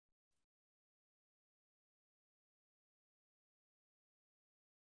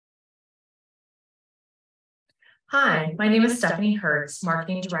Hi, my name is Stephanie Hertz,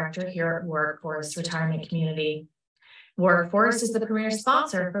 Marketing Director here at Workforce Retirement Community. Workforce is the premier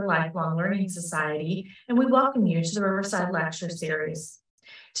sponsor for Lifelong Learning Society, and we welcome you to the Riverside Lecture Series.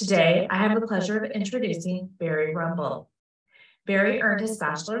 Today, I have the pleasure of introducing Barry Rumble. Barry earned his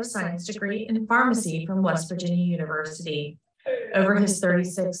Bachelor of Science degree in pharmacy from West Virginia University. Over his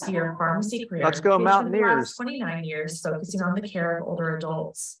 36-year pharmacy career, Let's go Mountaineers. The last 29 years focusing on the care of older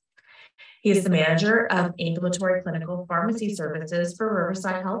adults. He is the manager of ambulatory clinical pharmacy services for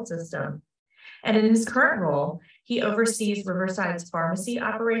Riverside Health System. And in his current role, he oversees Riverside's pharmacy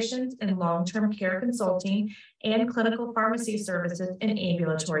operations and long-term care consulting and clinical pharmacy services in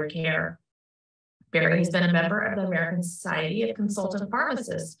ambulatory care. Barry has been a member of the American Society of Consultant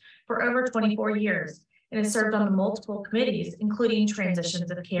Pharmacists for over 24 years and has served on multiple committees, including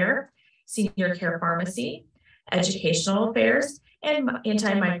Transitions of Care, Senior Care Pharmacy, Educational Affairs, and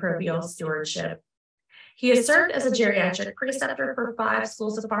Antimicrobial Stewardship. He has served as a geriatric preceptor for 5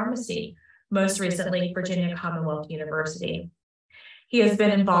 schools of pharmacy, most recently Virginia Commonwealth University. He has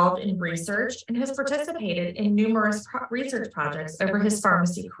been involved in research and has participated in numerous research projects over his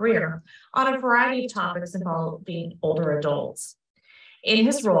pharmacy career on a variety of topics involving older adults. In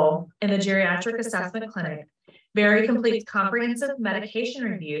his role in the Geriatric Assessment Clinic, Barry completes comprehensive medication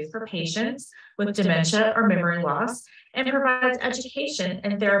reviews for patients with dementia or memory loss and provides education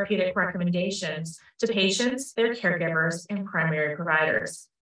and therapeutic recommendations to patients, their caregivers, and primary providers.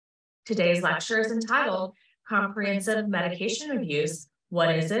 Today's lecture is entitled Comprehensive Medication Reviews,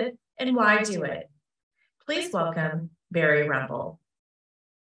 What is it and Why Do it? Please welcome Barry Rumble.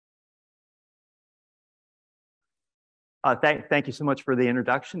 Thank you so much for the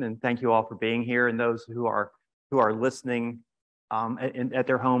introduction, and thank you all for being here, and those who are listening at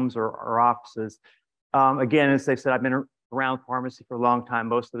their homes or offices. Again, as they said, I've been around pharmacy for a long time.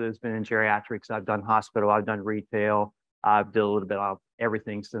 Most of it has been in geriatrics. I've done hospital, I've done retail, I've done a little bit of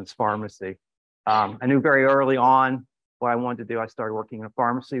everything since pharmacy. I knew very early on what I wanted to do. I started working in a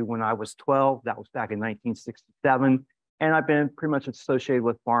pharmacy when I was 12. That was back in 1967. And I've been pretty much associated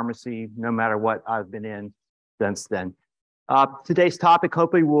with pharmacy no matter what I've been in since then. Today's topic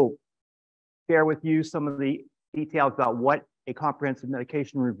hopefully will share with you some of the details about what a comprehensive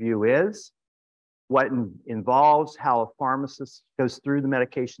medication review is, what it involves, how a pharmacist goes through the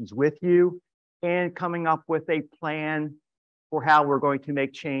medications with you, and coming up with a plan for how we're going to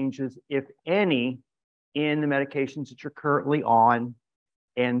make changes, if any, in the medications that you're currently on,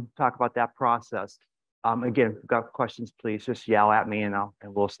 and talk about that process. Again, if you've got questions, please just yell at me and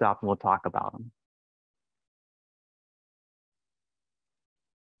we'll stop and we'll talk about them.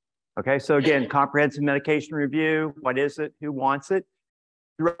 Okay, so again, comprehensive medication review. What is it? Who wants it?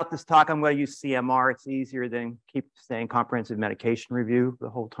 Throughout this talk, I'm going to use CMR. It's easier than keep saying comprehensive medication review the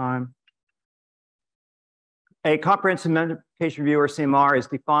whole time. A comprehensive medication review, or CMR, is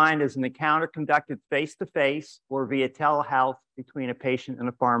defined as an encounter conducted face-to-face or via telehealth between a patient and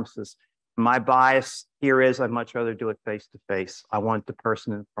a pharmacist. My bias here is I'd much rather do it face-to-face. I want the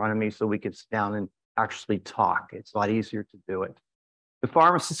person in front of me so we can sit down and actually talk. It's a lot easier to do it. The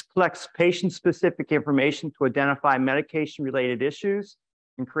pharmacist collects patient-specific information to identify medication-related issues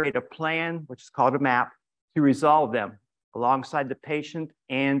and create a plan, which is called a map, to resolve them alongside the patient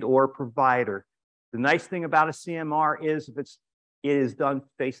and/or provider. The nice thing about a CMR is if it is done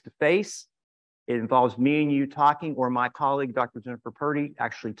face-to-face, it involves me and you talking, or my colleague, Dr. Jennifer Purdy,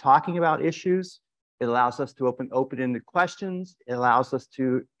 actually talking about issues. It allows us to open-ended questions. It allows us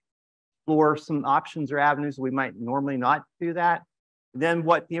to explore some options or avenues we might normally not do that. Then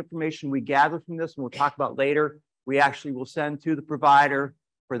what the information we gather from this, and we'll talk about later, we actually will send to the provider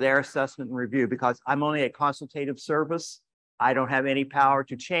for their assessment and review, because I'm only a consultative service. I don't have any power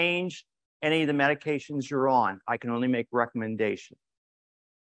to change any of the medications you're on. I can only make recommendations.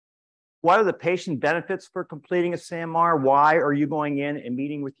 What are the patient benefits for completing a CMR? Why are you going in and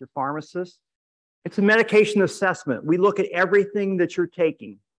meeting with your pharmacist? It's a medication assessment. We look at everything that you're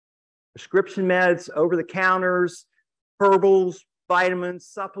taking. Prescription meds, over-the-counters, herbals, vitamins,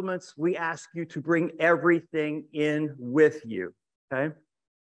 supplements. We ask you to bring everything in with you, okay?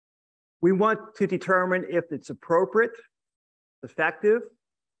 We want to determine if it's appropriate, effective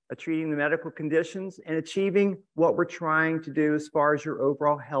at treating the medical conditions and achieving what we're trying to do as far as your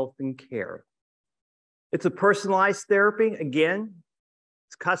overall health and care. It's a personalized therapy. Again,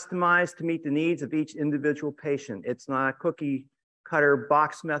 it's customized to meet the needs of each individual patient. It's not a cookie cutter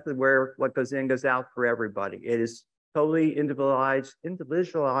box method where what goes in goes out for everybody. It is totally individualized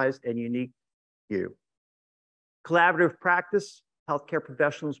and unique to you. Collaborative practice, healthcare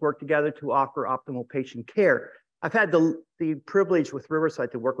professionals work together to offer optimal patient care. I've had the privilege with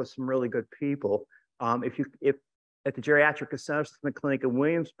Riverside to work with some really good people. If At the Geriatric Assessment Clinic in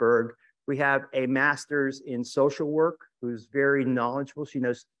Williamsburg, we have a master's in social work who's very knowledgeable. She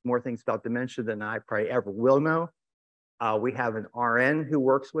knows more things about dementia than I probably ever will know. We have an RN who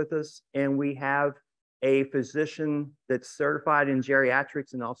works with us, and we have a physician that's certified in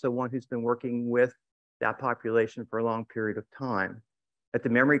geriatrics and also one who's been working with that population for a long period of time. At the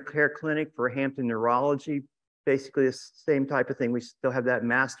memory care clinic for Hampton Neurology, basically the same type of thing. We still have that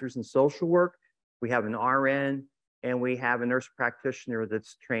master's in social work. We have an RN, and we have a nurse practitioner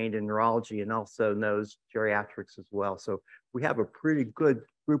that's trained in neurology and also knows geriatrics as well. So we have a pretty good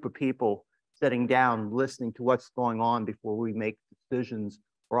group of people sitting down, listening to what's going on before we make decisions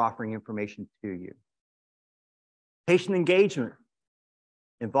or offering information to you. Patient engagement.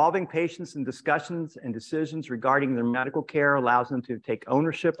 Involving patients in discussions and decisions regarding their medical care allows them to take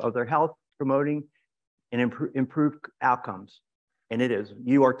ownership of their health, promoting and improve outcomes. And it is,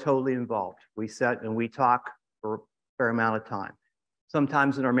 you are totally involved. We sit and we talk for a fair amount of time.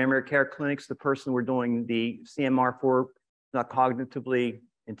 Sometimes in our memory care clinics, the person we're doing the CMR for is not cognitively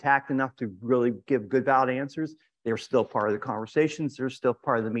intact enough to really give good, valid answers. They're still part of the conversations. They're still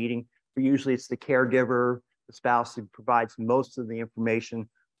part of the meeting. But usually it's the caregiver, the spouse who provides most of the information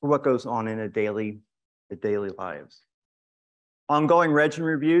for what goes on in the daily lives. Ongoing regimen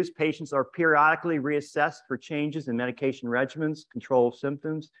reviews. Patients are periodically reassessed for changes in medication regimens, control of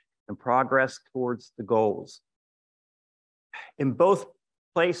symptoms, and progress towards the goals. In both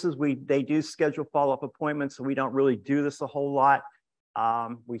places, they do schedule follow-up appointments, so we don't really do this a whole lot.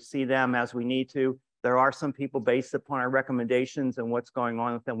 We see them as we need to. There are some people, based upon our recommendations and what's going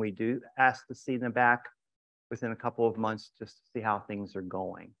on with them, we do ask to see them back within a couple of months just to see how things are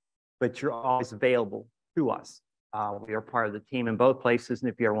going. But you're always available to us. We are part of the team in both places.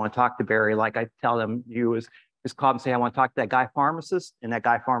 And if you ever want to talk to Barry, like I tell them, just call and say, I want to talk to that guy pharmacist, and that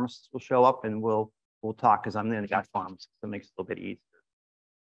guy pharmacist will show up and we'll talk, because I'm the guy pharmacist. So it makes it a little bit easier.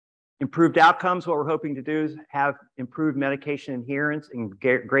 Improved outcomes. What we're hoping to do is have improved medication adherence and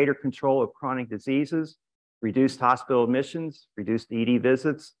greater control of chronic diseases, reduced hospital admissions, reduced ED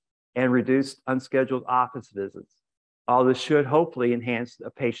visits, and reduced unscheduled office visits. All this should hopefully enhance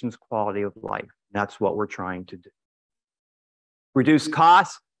a patient's quality of life. That's what we're trying to do. Reduce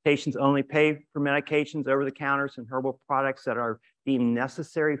costs. Patients only pay for medications, over-the-counters, and herbal products that are deemed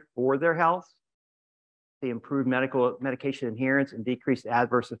necessary for their health. The improved medication adherence and decreased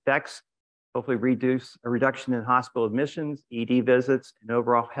adverse effects, hopefully a reduction in hospital admissions, ED visits, and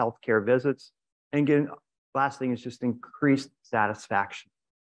overall healthcare visits. And again, last thing is just increased satisfaction.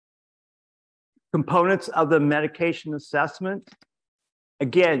 Components of the medication assessment.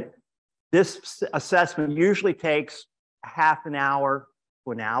 Again, this assessment usually takes half an hour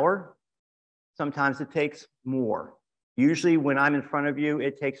to an hour. Sometimes it takes more. Usually when I'm in front of you,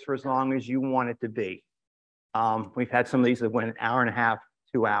 it takes for as long as you want it to be. We've had some of these that went an hour and a half,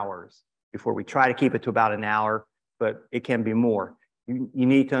 2 hours before. We try to keep it to about an hour, but it can be more. You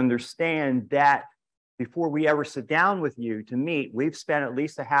need to understand that before we ever sit down with you to meet, we've spent at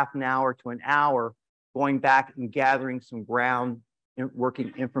least a half an hour to an hour going back and gathering some ground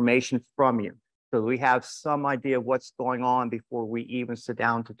working information from you. So we have some idea of what's going on before we even sit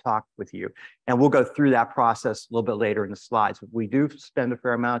down to talk with you. And we'll go through that process a little bit later in the slides. But we do spend a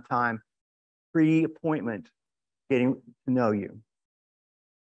fair amount of time pre-appointment getting to know you.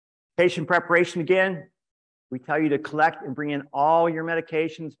 Patient preparation again. We tell you to collect and bring in all your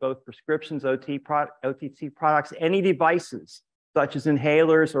medications, both prescriptions, OTC products, any devices such as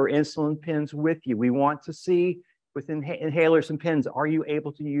inhalers or insulin pens with you. We want to see with inhalers and pens, are you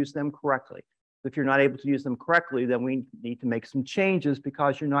able to use them correctly? If you're not able to use them correctly, then we need to make some changes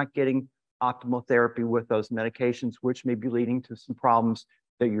because you're not getting optimal therapy with those medications, which may be leading to some problems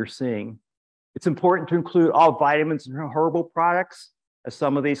that you're seeing. It's important to include all vitamins and herbal products, as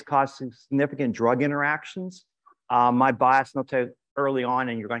some of these cause significant drug interactions. My bias, and I'll tell you early on,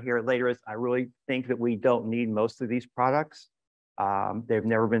 and you're going to hear it later, is I really think that we don't need most of these products. They've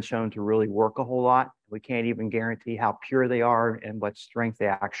never been shown to really work a whole lot. We can't even guarantee how pure they are and what strength they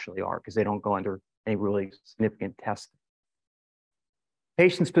actually are, because they don't go under any really significant testing.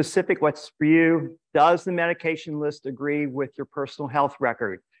 Patient specific, what's for you? Does the medication list agree with your personal health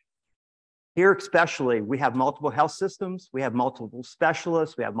record? Here especially, we have multiple health systems, we have multiple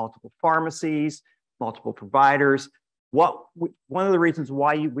specialists, we have multiple pharmacies, multiple providers. One of the reasons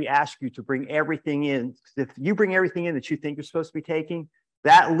why we ask you to bring everything in, if you bring everything in that you think you're supposed to be taking,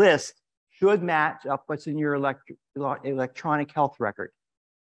 that list should match up what's in your electronic health record.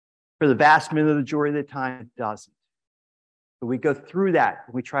 For the vast majority of the time, it doesn't. So we go through that.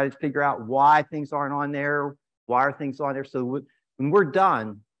 We try to figure out why things aren't on there, why are things on there. So when we're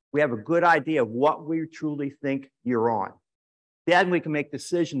done, we have a good idea of what we truly think you're on. Then we can make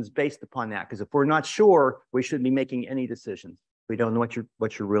decisions based upon that. Because if we're not sure, we shouldn't be making any decisions. We don't know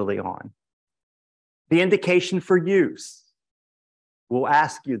what you're really on. The indication for use. We'll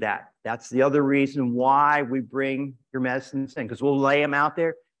ask you that. That's the other reason why we bring your medicines in, because we'll lay them out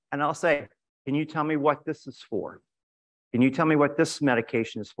there and I'll say, can you tell me what this is for? Can you tell me what this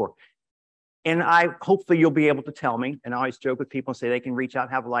medication is for? And hopefully you'll be able to tell me. And I always joke with people and say they can reach out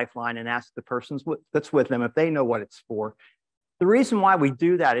and have a lifeline and ask the person that's with them if they know what it's for. The reason why we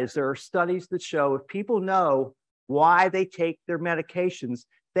do that is there are studies that show if people know why they take their medications,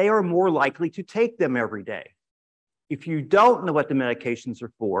 they are more likely to take them every day. If you don't know what the medications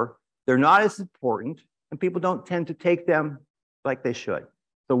are for, they're not as important, and people don't tend to take them like they should.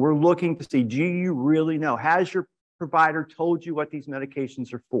 So we're looking to see, do you really know? Has your provider told you what these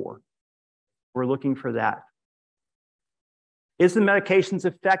medications are for? We're looking for that. Is the medications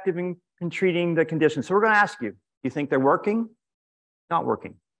effective in treating the condition? So we're going to ask you, do you think they're working? Not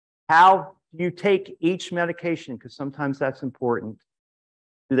working. How do you take each medication? Because sometimes that's important.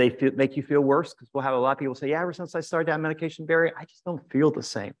 Do they make you feel worse? Because we'll have a lot of people say, yeah, ever since I started that medication, Barry, I just don't feel the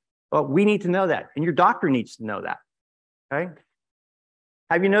same. Well, we need to know that. And your doctor needs to know that. Okay?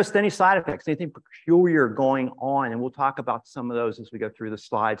 Have you noticed any side effects, anything peculiar going on? And we'll talk about some of those as we go through the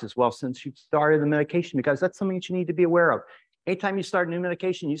slides as well, since you've started the medication, because that's something that you need to be aware of. Anytime you start a new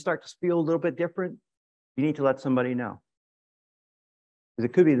medication, you start to feel a little bit different, you need to let somebody know. Because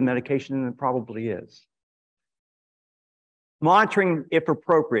it could be the medication, and it probably is. Monitoring, if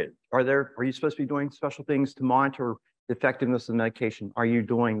appropriate. Are you supposed to be doing special things to monitor the effectiveness of the medication? Are you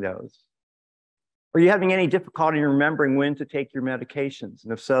doing those? Are you having any difficulty in remembering when to take your medications?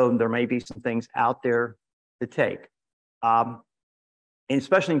 And if so, there may be some things out there to take. And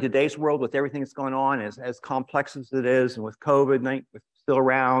especially in today's world with everything that's going on, as complex as it is, and with COVID still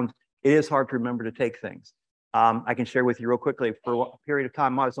around, it is hard to remember to take things. I can share with you real quickly, for a period of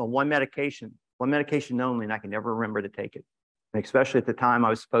time, I was on one medication only, and I can never remember to take it. And especially at the time I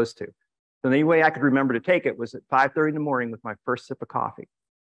was supposed to. So the only way I could remember to take it was at 5:30 in the morning with my first sip of coffee.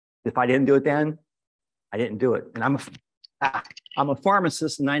 If I didn't do it then, I didn't do it. And I'm a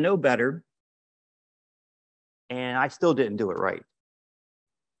pharmacist and I know better. And I still didn't do it right.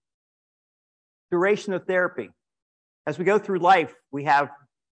 Duration of therapy. As we go through life, we have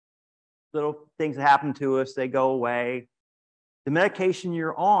little things that happen to us, they go away. The medication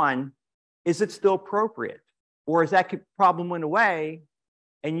you're on, is it still appropriate? Or is that problem went away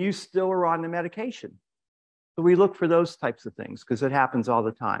and you still are on the medication? So we look for those types of things because it happens all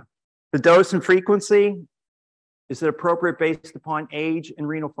the time. The dose and frequency, is it appropriate based upon age and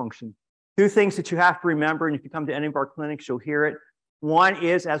renal function? Two things that you have to remember, and if you come to any of our clinics, you'll hear it. One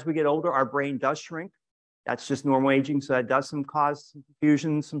is, as we get older, our brain does shrink. That's just normal aging, so that does cause some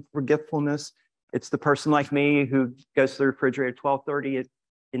confusion, some forgetfulness. It's the person like me who goes to the refrigerator at 12:30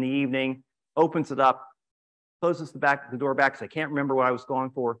 in the evening, opens it up, closes the door back because I can't remember what I was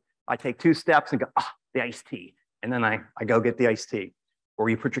going for. I take 2 steps and go, the iced tea. And then I go get the iced tea. Or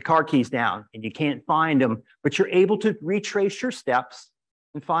you put your car keys down and you can't find them, but you're able to retrace your steps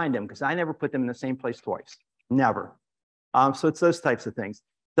and find them, because I never put them in the same place twice. Never. So it's those types of things.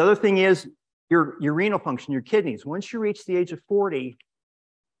 The other thing is your renal function, your kidneys. Once you reach the age of 40,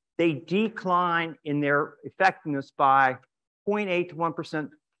 they decline in their effectiveness by 0.8 to 1%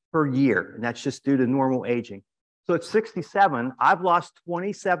 per year. And that's just due to normal aging. So at 67, I've lost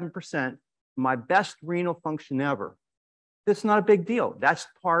 27% of my best renal function ever. That's not a big deal. That's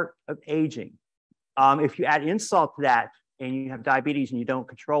part of aging. If you add insult to that and you have diabetes and you don't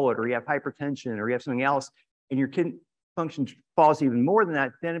control it, or you have hypertension, or you have something else, and your kidney function falls even more than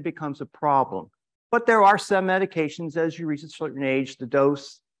that, then it becomes a problem. But there are some medications, as you reach a certain age, the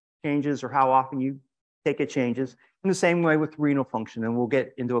dose changes or how often you take it changes. In the same way with renal function, and we'll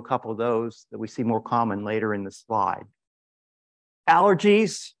get into a couple of those that we see more common later in the slide.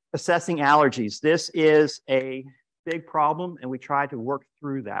 Allergies, assessing allergies. This is a big problem, and we try to work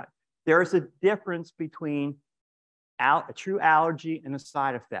through that. There is a difference between a true allergy and a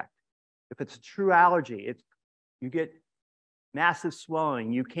side effect. If it's a true allergy, you get massive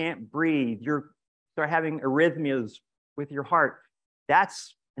swelling, you can't breathe, you start having arrhythmias with your heart.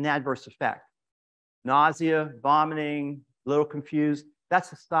 That's an adverse effect. Nausea, vomiting, a little confused,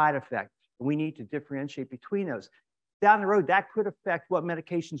 that's a side effect. We need to differentiate between those. Down the road, that could affect what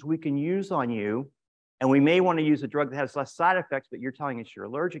medications we can use on you. And we may want to use a drug that has less side effects, but you're telling us you're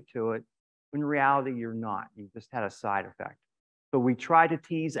allergic to it. When in reality, you're not. You just had a side effect. So we try to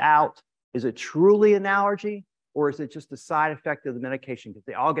tease out, is it truly an allergy, or is it just a side effect of the medication? Because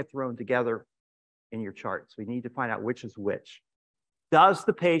they all get thrown together in your chart. So we need to find out which is which. Does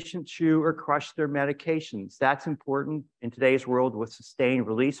the patient chew or crush their medications? That's important in today's world with sustained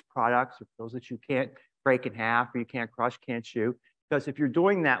release products, or those that you can't break in half or you can't crush, can't chew. Because if you're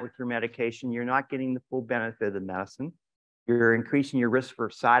doing that with your medication, you're not getting the full benefit of the medicine. You're increasing your risk for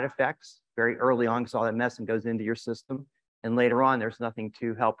side effects very early on because all that medicine goes into your system. And later on, there's nothing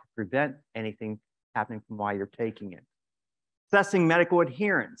to help prevent anything happening from why you're taking it. Assessing medical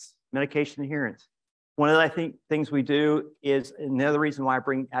adherence, medication adherence. One of the things we do is, and the other reason why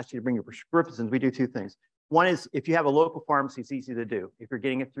I ask you to bring your prescriptions, we do two things. One is if you have a local pharmacy, it's easy to do. If you're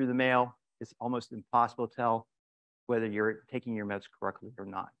getting it through the mail, it's almost impossible to tell whether you're taking your meds correctly or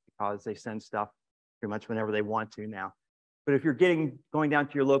not, because they send stuff pretty much whenever they want to now. But if you're going down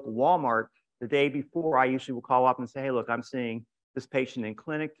to your local Walmart, the day before, I usually will call up and say, hey, look, I'm seeing this patient in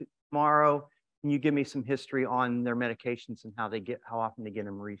clinic tomorrow. Can you give me some history on their medications and how often they get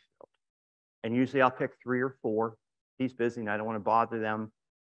them refilled? And usually I'll pick 3 or 4. He's busy and I don't want to bother them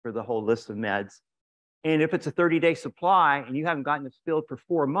for the whole list of meds. And if it's a 30-day supply and you haven't gotten it filled for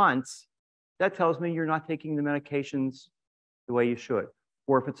 4 months, that tells me you're not taking the medications the way you should.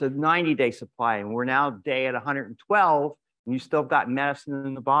 Or if it's a 90-day supply and we're now day at 112 and you still got medicine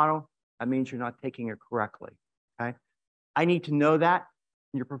in the bottle, that means you're not taking it correctly, okay? I need to know that,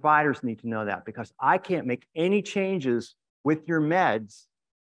 and your providers need to know that, because I can't make any changes with your meds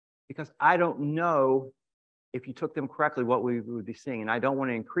because I don't know if you took them correctly, what we would be seeing. And I don't want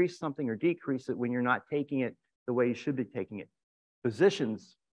to increase something or decrease it when you're not taking it the way you should be taking it.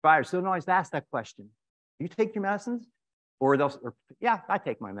 Physicians, providers don't always ask that question. Do you take your medicines? Or yeah, I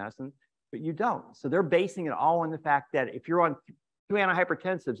take my medicine, but you don't. So they're basing it all on the fact that if you're on 2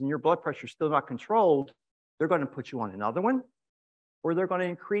 antihypertensives and your blood pressure is still not controlled, they're going to put you on another one, or they're going to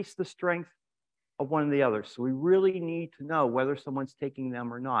increase the strength of one or the other. So we really need to know whether someone's taking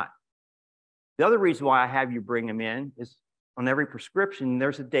them or not. The other reason why I have you bring them in is on every prescription,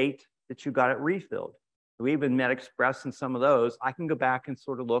 there's a date that you got it refilled. So even MedExpress and some of those, I can go back and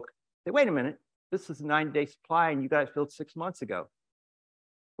sort of look, say, wait a minute, this is a 90-day supply and you got it filled 6 months ago.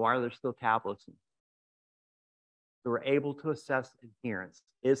 Why are there still tablets in? So we're able to assess adherence.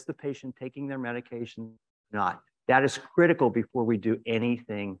 Is the patient taking their medication or not? That is critical before we do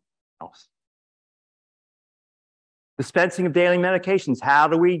anything else. Dispensing of daily medications. How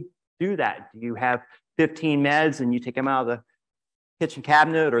do we do that? Do you have 15 meds and you take them out of the kitchen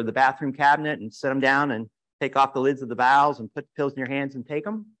cabinet or the bathroom cabinet and set them down and take off the lids of the vials and put the pills in your hands and take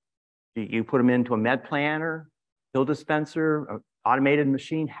them? Do you put them into a med planner, pill dispenser, an automated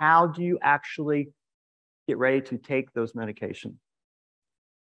machine? How do you actually get ready to take those medications?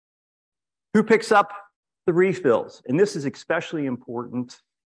 Who picks up the refills? And this is especially important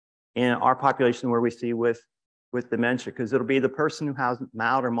in our population where we see with dementia, because it'll be the person who has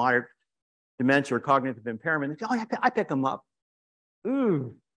mild or moderate dementia or cognitive impairment. Oh, yeah, I pick them up.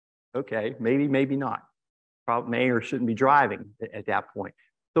 Ooh, okay, maybe not. Probably may or shouldn't be driving at that point.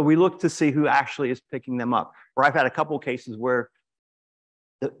 So we look to see who actually is picking them up. Or I've had a couple of cases where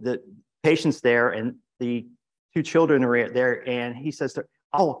the patient's there and the 2 children are there, and he says,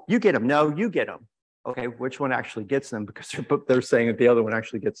 oh, you get them. No, you get them. Okay, which one actually gets them? Because they're saying that the other one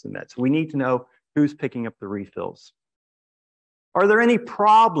actually gets the meds. So we need to know who's picking up the refills. Are there any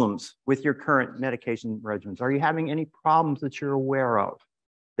problems with your current medication regimens? Are you having any problems that you're aware of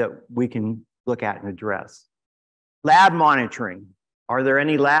that we can look at and address? Lab monitoring. Are there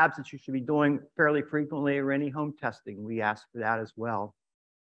any labs that you should be doing fairly frequently or any home testing? We ask for that as well.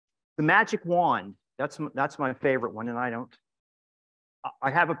 The magic wand, that's my favorite one, and I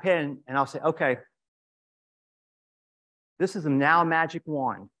have a pen and I'll say, okay, this is now a magic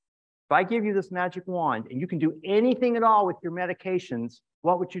wand. If I give you this magic wand and you can do anything at all with your medications,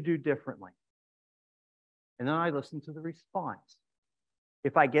 what would you do differently? And then I listen to the response.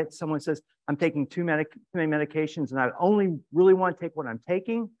 If I get someone who says, I'm taking too many medications and I only really want to take what I'm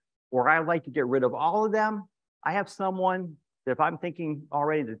taking, or I like to get rid of all of them, I have someone that if I'm thinking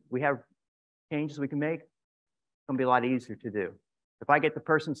already that we have changes we can make, it's going to be a lot easier to do. If I get the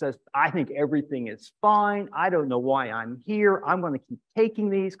person who says, I think everything is fine, I don't know why I'm here, I'm going to keep taking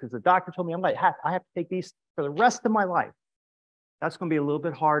these because the doctor told me I have to take these for the rest of my life. That's going to be a little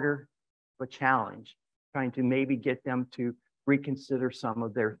bit harder of a challenge, trying to maybe get them to reconsider some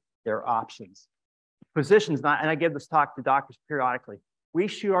of their options. Physicians, and I give this talk to doctors periodically, we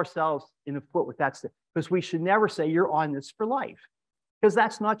shoot ourselves in the foot with that stuff because we should never say you're on this for life, because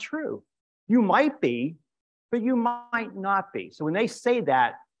that's not true. You might be, but you might not be. So when they say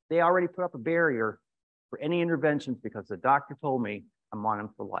that, they already put up a barrier for any interventions because the doctor told me I'm on them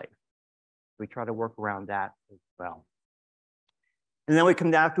for life. We try to work around that as well. And then we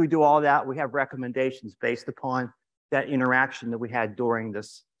come down, after we do all that, we have recommendations based upon that interaction that we had during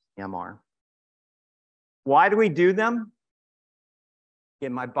this CMR. Why do we do them?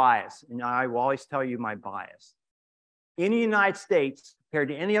 Again, my bias, and I will always tell you my bias. In the United States, compared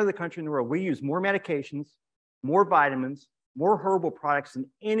to any other country in the world, we use more medications, more vitamins, more herbal products than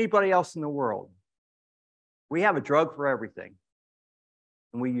anybody else in the world. We have a drug for everything,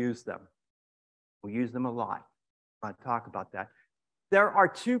 and we use them. We use them a lot. I want to talk about that. There are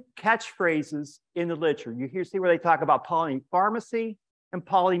two catchphrases in the literature. You see where they talk about polypharmacy and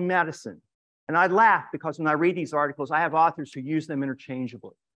polymedicine. And I laugh because when I read these articles, I have authors who use them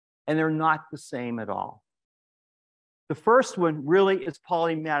interchangeably, and they're not the same at all. The first one really is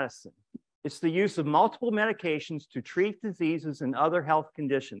polymedicine. It's the use of multiple medications to treat diseases and other health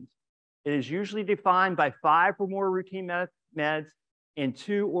conditions. It is usually defined by 5 or more routine meds and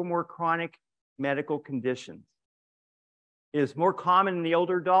 2 or more chronic medical conditions. It is more common in the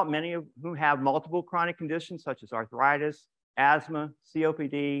older adult, many of whom have multiple chronic conditions such as arthritis, asthma,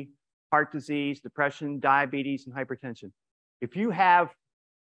 COPD, heart disease, depression, diabetes, and hypertension. If you have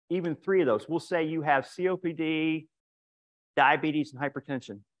even 3 of those, we'll say you have COPD, diabetes, and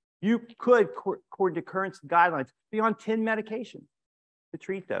hypertension, you could, according to current guidelines, be on 10 medications to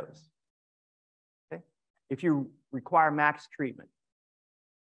treat those, okay? If you require max treatment.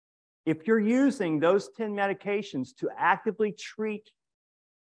 If you're using those 10 medications to actively treat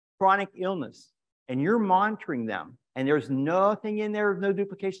chronic illness and you're monitoring them and there's nothing in there, no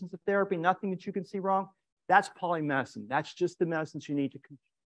duplications of therapy, nothing that you can see wrong, that's polymedicine. That's just the medicines you need to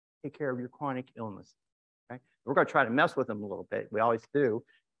take care of your chronic illness. Okay? We're going to try to mess with them a little bit. We always do,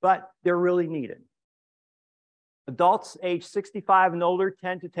 but they're really needed. Adults age 65 and older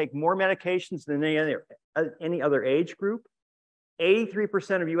tend to take more medications than any other age group.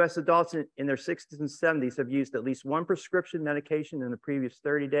 83% of US adults in their 60s and 70s have used at least 1 prescription medication in the previous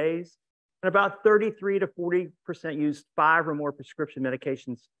 30 days. And about 33 to 40% used 5 or more prescription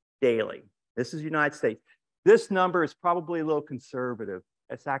medications daily. This is the United States. This number is probably a little conservative.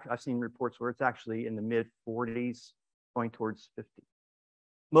 I've seen reports where it's actually in the mid 40s, going towards 50.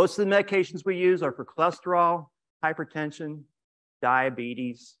 Most of the medications we use are for cholesterol, hypertension,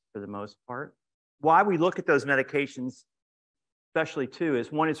 diabetes for the most part. Why we look at those medications, especially too,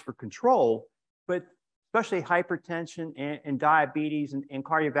 is one is for control, but especially hypertension and diabetes and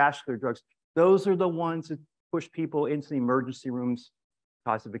cardiovascular drugs, those are the ones that push people into the emergency rooms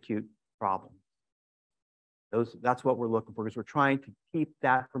because of acute problems. That's what we're looking for, because we're trying to keep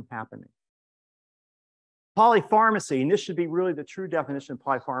that from happening. Polypharmacy, and this should be really the true definition of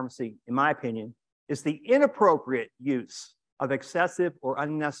polypharmacy, in my opinion, is the inappropriate use of excessive or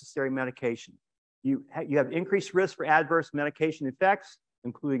unnecessary medication. You have increased risk for adverse medication effects,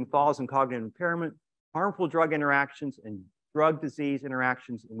 including falls and cognitive impairment, harmful drug interactions, and drug disease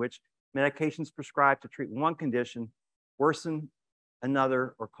interactions in which medications prescribed to treat one condition worsen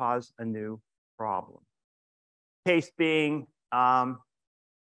another or cause a new problem. Case being,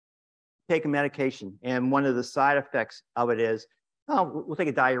 take a medication, and one of the side effects of it is, oh, we'll take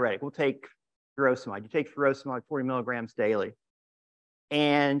a diuretic. We'll take furosemide. You take furosemide 40 milligrams daily,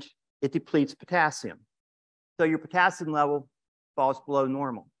 and it depletes potassium. So your potassium level falls below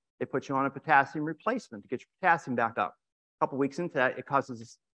normal. They put you on a potassium replacement to get your potassium back up. A couple weeks into that, it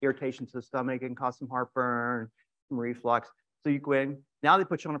causes irritation to the stomach. It can cause some heartburn, some reflux. So you go in. Now they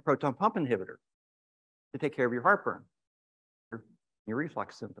put you on a proton pump inhibitor to take care of your heartburn, your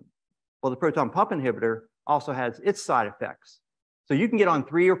reflux symptom. Well, the proton pump inhibitor also has its side effects. So you can get on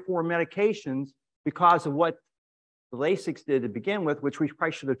 3 or 4 medications because of what the Lasix did to begin with, which we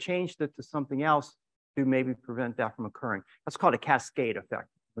probably should have changed it to something else to maybe prevent that from occurring. That's called a cascade effect.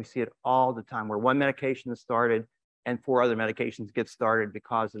 We see it all the time where one medication is started and 4 other medications get started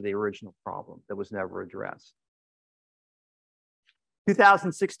because of the original problem that was never addressed.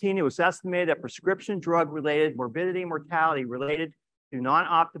 2016, it was estimated that prescription drug-related morbidity and mortality related to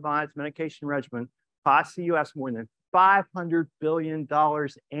non-optimized medication regimen costs the US more than $500 billion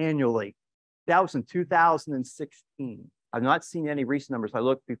annually. That was in 2016. I've not seen any recent numbers. I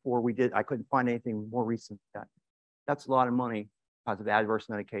looked before we did. I couldn't find anything more recent than that. That's a lot of money because of adverse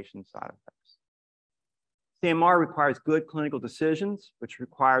medication side effects. CMR requires good clinical decisions, which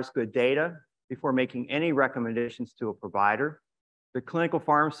requires good data before making any recommendations to a provider. The clinical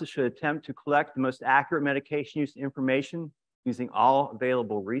pharmacist should attempt to collect the most accurate medication use information using all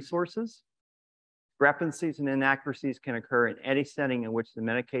available resources. Discrepancies and inaccuracies can occur in any setting in which the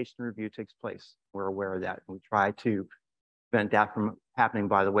medication review takes place. We're aware of that, and we try to prevent that from happening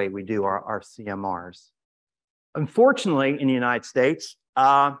by the way we do our CMRs. Unfortunately, in the United States,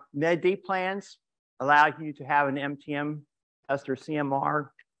 Med D plans allow you to have an MTM test or CMR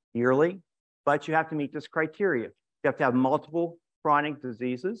yearly, but you have to meet this criteria. You have to have multiple chronic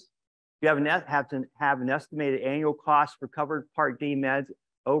diseases. You have to have an estimated annual cost for covered Part D meds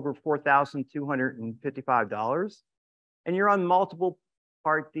over $4,255. And you're on multiple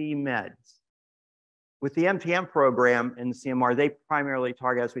Part D meds. With the MTM program and the CMR, they primarily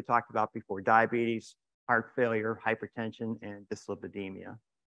target, as we talked about before, diabetes, heart failure, hypertension, and dyslipidemia.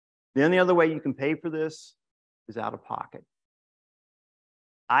 The only other way you can pay for this is out of pocket.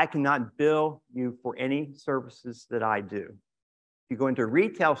 I cannot bill you for any services that I do. If you go into a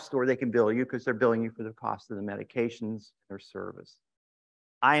retail store, they can bill you because they're billing you for the cost of the medications or service.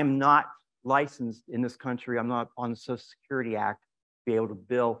 I am not licensed in this country. I'm not on the Social Security Act to be able to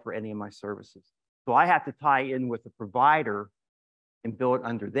bill for any of my services. So I have to tie in with the provider and bill it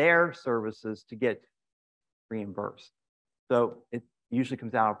under their services to get reimbursed. So it usually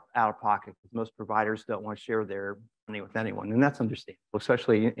comes out of pocket because most providers don't want to share their money with anyone. And that's understandable,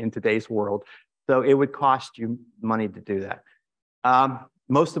 especially in today's world. So it would cost you money to do that. Some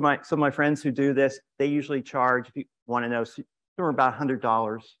of my friends who do this, they usually charge, if you want to know, somewhere about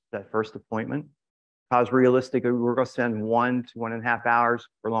 $100 that first appointment. Because realistically, we're going to spend 1 to 1.5 hours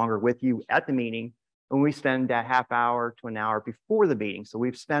or longer with you at the meeting, and we spend that half hour to an hour before the meeting. So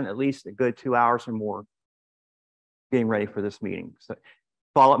we've spent at least a good 2 hours or more getting ready for this meeting. So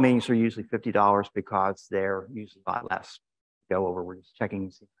follow-up meetings are usually $50 because they're usually a lot less to go over. We're just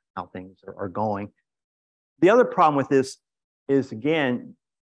checking how things are going. The other problem with this is, again,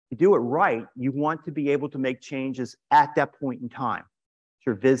 to do it right, you want to be able to make changes at that point in time.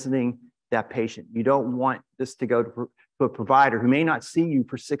 You're visiting that patient. You don't want this to go to a provider who may not see you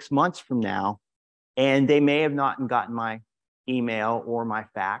for 6 months from now, and they may have not gotten my email or my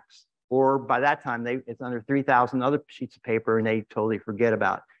fax, or by that time it's under 3,000 other sheets of paper and they totally forget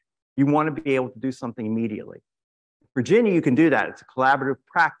about it. You want to be able to do something immediately. Virginia, you can do that. It's a collaborative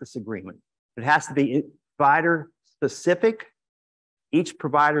practice agreement. It has to be provider specific. Each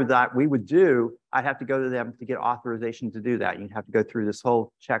provider that we would do, I'd have to go to them to get authorization to do that. You'd have to go through this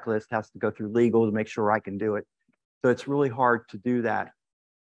whole checklist, has to go through legal to make sure I can do it. So it's really hard to do that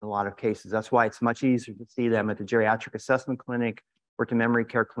in a lot of cases. That's why it's much easier to see them at the geriatric assessment clinic or to memory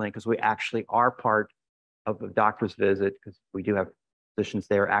care clinic, because we actually are part of a doctor's visit, because we do have physicians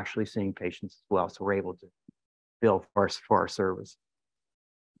there actually seeing patients as well. So we're able to bill for our service.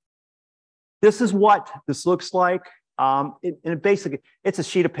 This is what this looks like. Basically, it's a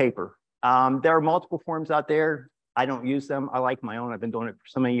sheet of paper. There are multiple forms out there. I don't use them. I like my own. I've been doing it for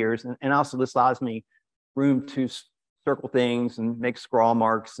so many years. And also this allows me room to circle things and make scrawl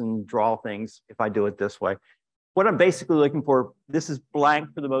marks and draw things if I do it this way. What I'm basically looking for, this is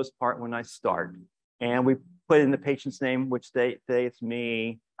blank for the most part when I start. And we put in the patient's name, which today it's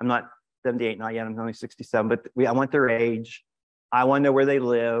me. I'm not 78, not yet. I'm only 67, but I want their age. I want to know where they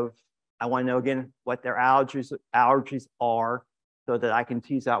live. I want to know, again, what their allergies are so that I can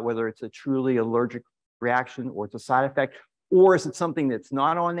tease out whether it's a truly allergic reaction or it's a side effect, or is it something that's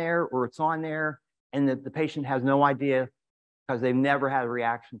not on there or it's on there and that the patient has no idea because they've never had a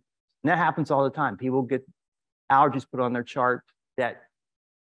reaction. And that happens all the time. People get allergies put on their chart that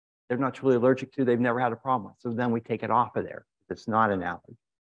they're not truly allergic to, they've never had a problem with. So then we take it off of there if it's not an allergy.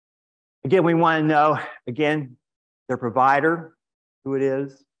 Again, we want to know, again, their provider, who it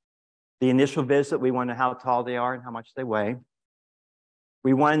is. The initial visit, we want to know how tall they are and how much they weigh.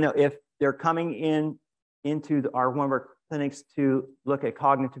 We want to know if they're coming into one of our clinics to look at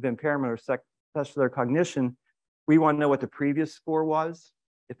cognitive impairment or test their cognition. We want to know what the previous score was.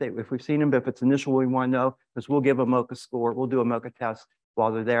 If we've seen them, but if it's initial, we want to know, because we'll give a MOCA score. We'll do a MOCA test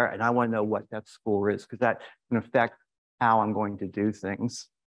while they're there, and I want to know what that score is, because that can affect how I'm going to do things.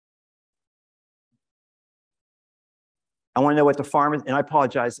 I want to know what the Pharm is, and I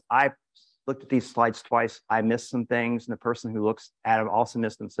apologize. I looked at these slides twice. I missed some things, and the person who looks at them also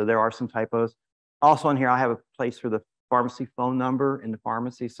missed them. So there are some typos. Also on here, I have a place for the pharmacy phone number in the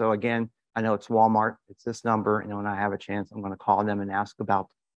pharmacy. So again, I know it's Walmart. It's this number, and when I have a chance, I'm going to call them and ask about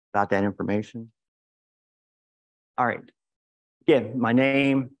that information. All right. Again, my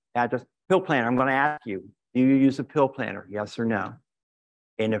name, address, pill planner. I'm going to ask you, do you use a pill planner? Yes or no?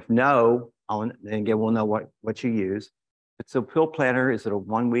 And if no, then again, we'll know what you use. So pill planner, is it a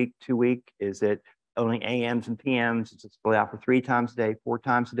 1 week, 2 week? Is it only AMs and PMs? Is it split out for 3 times a day, 4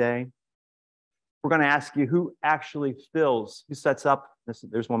 times a day? We're going to ask you who actually fills, who sets up,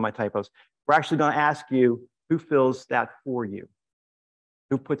 there's one of my typos. We're actually going to ask you who fills that for you,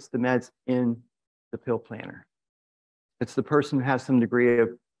 who puts the meds in the pill planner. It's the person who has some degree of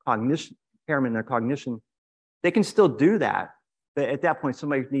cognition, impairment in their cognition. They can still do that, but at that point,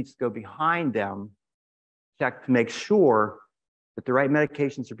 somebody needs to go behind them, check to make sure that the right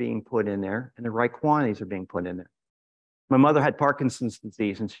medications are being put in there and the right quantities are being put in there. My mother had Parkinson's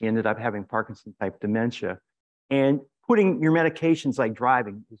disease, and she ended up having Parkinson type dementia. And putting your medications like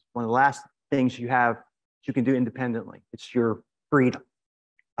driving is one of the last things you can do independently. It's your freedom.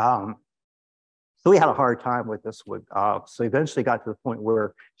 So we had a hard time with this one. So eventually got to the point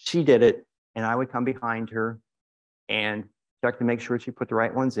where she did it, and I would come behind her and check to make sure she put the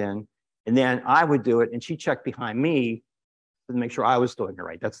right ones in. And then I would do it, and she checked behind me to make sure I was doing it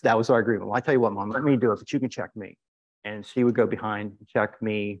right. That was our agreement. Well, I tell you what, Mom, let me do it, but you can check me. And she would go behind and check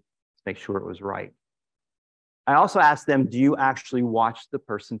me to make sure it was right. I also asked them, do you actually watch the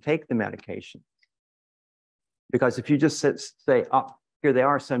person take the medication? Because if you just say, oh, here they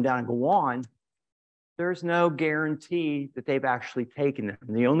are, set them down and go on, there's no guarantee that they've actually taken them.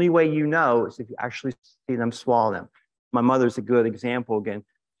 And the only way you know is if you actually see them swallow them. My mother's a good example again.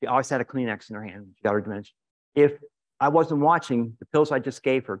 She always had a Kleenex in her hand. She got her dementia. If I wasn't watching, the pills I just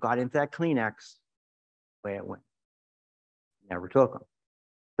gave her got into that Kleenex, away it went. Never took them.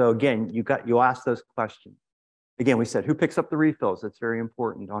 So again, you ask those questions. Again, we said, who picks up the refills? That's very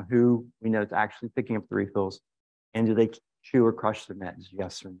important on who we know is actually picking up the refills. And do they chew or crush their meds?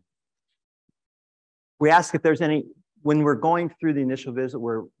 Yes or no? We ask if there's any, when we're going through the initial visit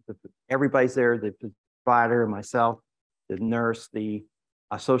where everybody's there, the provider, myself, the nurse, the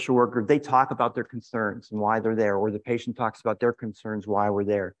social worker, they talk about their concerns and why they're there, or the patient talks about their concerns, why we're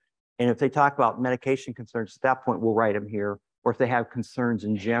there. And if they talk about medication concerns, at that point, we'll write them here. Or if they have concerns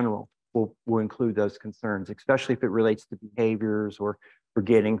in general, we'll include those concerns, especially if it relates to behaviors or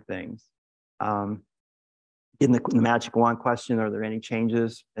forgetting things. In the magic wand question, are there any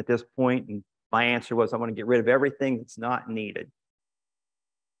changes at this point? And my answer was, I want to get rid of everything that's not needed.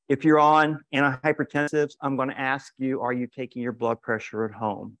 If you're on antihypertensives, I'm going to ask you, are you taking your blood pressure at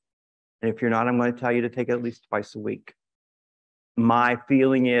home? And if you're not, I'm going to tell you to take it at least twice a week. My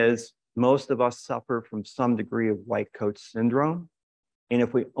feeling is most of us suffer from some degree of white coat syndrome. And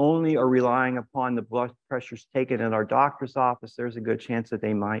if we only are relying upon the blood pressures taken in our doctor's office, there's a good chance that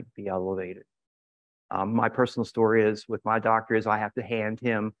they might be elevated. My personal story is with my doctor is I have to hand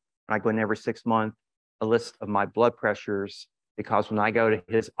him, when I go in every 6 months, a list of my blood pressures, because when I go to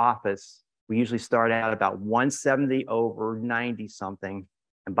his office, we usually start out about 170 over 90 something.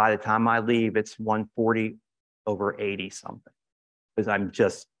 And by the time I leave, it's 140 over 80 something. Because I'm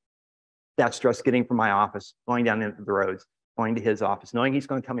just that stress getting from my office, going down into the roads, going to his office, knowing he's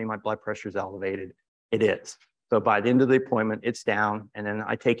going to tell me my blood pressure is elevated. It is. So by the end of the appointment, it's down. And then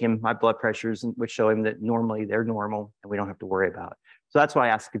I take him my blood pressures, which show him that normally they're normal and we don't have to worry about it. So that's why I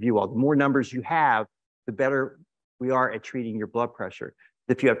ask of you all, the more numbers you have, the better we are at treating your blood pressure.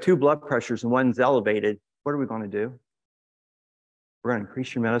 If you have 2 blood pressures and one's elevated, what are we going to do? We're going to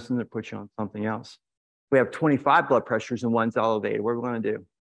increase your medicine and put you on something else. If we have 25 blood pressures and one's elevated, what are we going to do?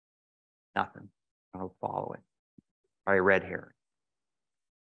 Nothing. I'll follow it. Probably a red herring.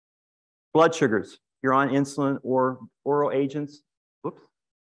 Blood sugars. You're on insulin or oral agents. Whoops.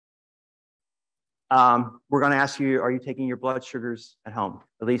 We're going to ask you, are you taking your blood sugars at home?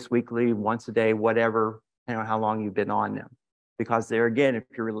 At least weekly, once a day, whatever, depending on how long you've been on them. Because there again, if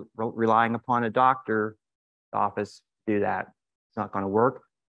you're relying upon a doctor's office to do that, it's not going to work.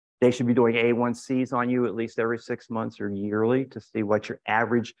 They should be doing A1Cs on you at least every 6 months or yearly to see what your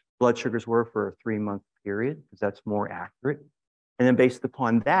average blood sugars were for a 3-month period, because that's more accurate. And then based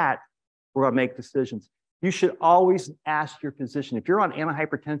upon that, we're going to make decisions. You should always ask your physician. If you're on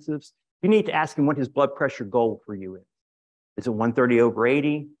antihypertensives, you need to ask him what his blood pressure goal for you is. Is it 130 over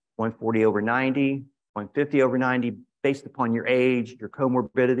 80, 140 over 90, 150 over 90, based upon your age, your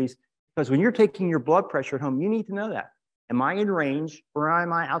comorbidities? Because when you're taking your blood pressure at home, you need to know that. Am I in range or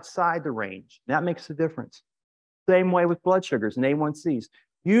am I outside the range? That makes a difference. Same way with blood sugars and A1Cs.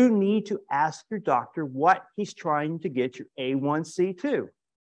 You need to ask your doctor what he's trying to get your A1C to.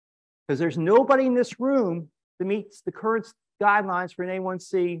 Because there's nobody in this room that meets the current guidelines for an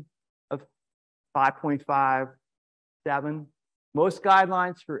A1C of 5.5, 7. Most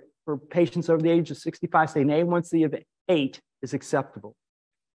guidelines for patients over the age of 65 say an A1C of 8 is acceptable.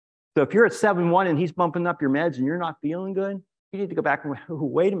 So if you're at 7.1 and he's bumping up your meds and you're not feeling good, you need to go back and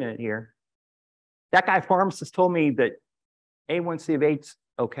wait a minute here. That guy pharmacist told me that A1C of 8's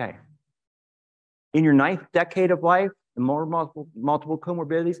okay. In your 9th decade of life, and more multiple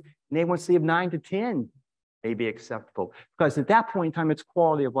comorbidities, an A1C of 9 to 10 may be acceptable. Because at that point in time, it's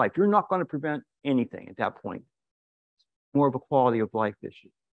quality of life. You're not going to prevent anything at that point. It's more of a quality of life issue.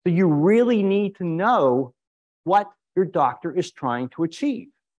 So you really need to know what your doctor is trying to achieve.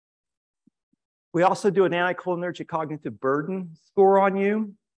 We also do an anticholinergic cognitive burden score on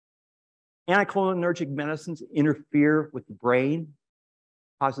you. Anticholinergic medicines interfere with the brain.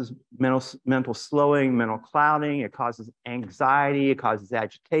 causes mental slowing, mental clouding. It causes anxiety. It causes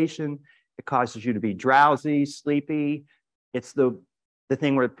agitation. It causes you to be drowsy, sleepy. It's the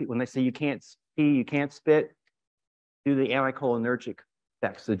thing where when they say you can't pee, you can't spit, do the anticholinergic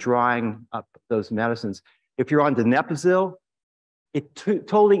effects, the drying up those medicines. If you're on donepezil, it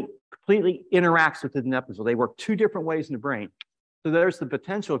totally, completely interacts with the donepezil. They work two different ways in the brain. So there's the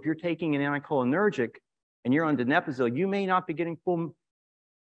potential, if you're taking an anticholinergic and you're on donepezil, you may not be getting full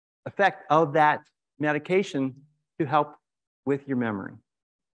effect of that medication to help with your memory.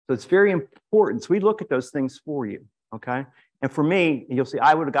 So it's very important. So we look at those things for you, okay? And for me, you'll see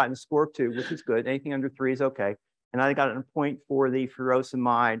I would have gotten a score of 2, which is good. Anything under 3 is okay. And I got a point for the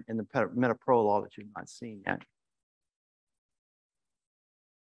furosemide and the metoprolol that you've not seen yet.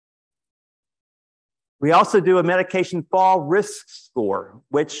 We also do a medication fall risk score,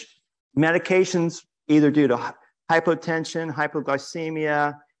 which medications either due to hypotension,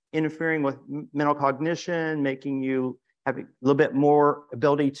 hypoglycemia, interfering with mental cognition, making you have a little bit more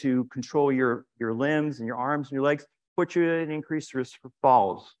ability to control your limbs and your arms and your legs, put you at an increased risk for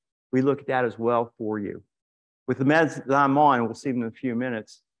falls. We look at that as well for you. With the meds that I'm on, we'll see them in a few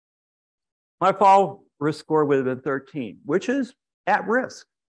minutes, my fall risk score would have been 13, which is at risk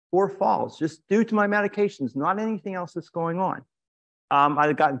for falls, just due to my medications, not anything else that's going on. I'd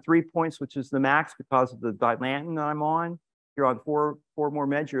have gotten 3 points, which is the max because of the Dilantin that I'm on. If you're on four more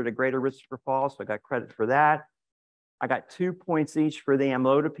meds, you're at a greater risk for falls, so I got credit for that. I got 2 points each for the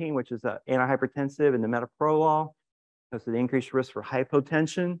amlodipine, which is an antihypertensive, and the metoprolol, because of the increased risk for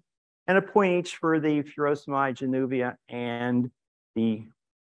hypotension, and a point each for the furosemide, Januvia, and the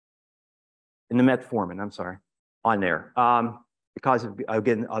metformin, I'm sorry, on there, because of,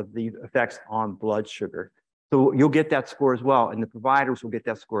 again, of the effects on blood sugar. So you'll get that score as well, and the providers will get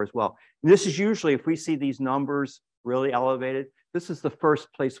that score as well. And this is usually, if we see these numbers really elevated, this is the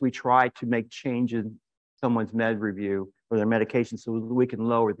first place we try to make change in someone's med review or their medication so we can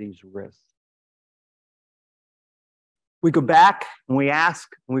lower these risks. We go back and we ask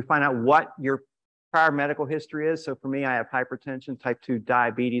and we find out what your prior medical history is. So for me, I have hypertension, type 2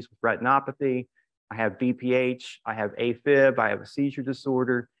 diabetes with retinopathy. I have BPH, I have AFib, I have a seizure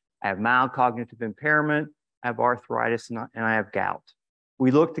disorder, I have mild cognitive impairment, I have arthritis, and I have gout. We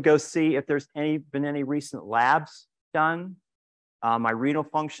look to go see if there's been any recent labs done. My renal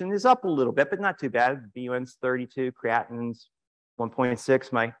function is up a little bit, but not too bad. BUN's 32, creatinine's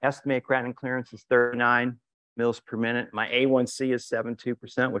 1.6. My estimated creatinine clearance is 39 mils per minute. My A1C is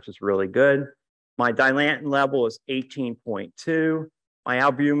 72%, which is really good. My Dilantin level is 18.2. My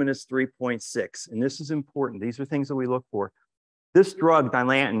albumin is 3.6. And this is important. These are things that we look for. This drug,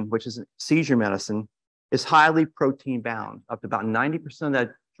 Dilantin, which is a seizure medicine, is highly protein bound. Up to about 90% of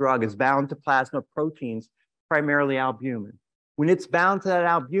that drug is bound to plasma proteins, primarily albumin. When it's bound to that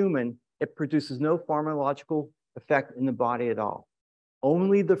albumin, it produces no pharmacological effect in the body at all.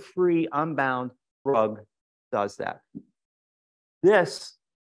 Only the free, unbound drug does that. This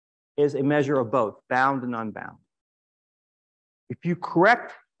is a measure of both, bound and unbound. If you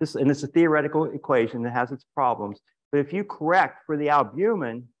correct this, and it's a theoretical equation that has its problems, but if you correct for the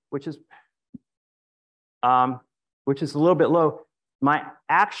albumin, which is a little bit low, my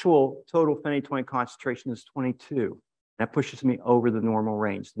actual total phenytoin concentration is 22. That pushes me over the normal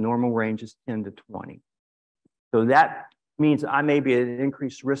range. The normal range is 10 to 20. So that means I may be at an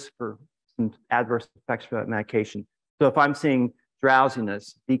increased risk for some adverse effects for that medication. So if I'm seeing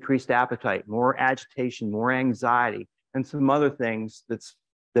drowsiness, decreased appetite, more agitation, more anxiety, and some other things that's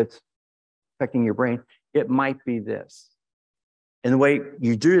affecting your brain, it might be this. And the way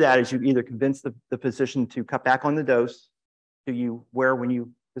you do that is you either convince the physician to cut back on the dose to where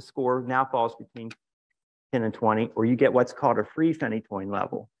when the score now falls between 10 and 20, or you get what's called a free phenytoin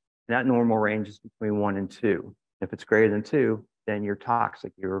level. And that normal range is between 1 and 2. If it's greater than 2, then you're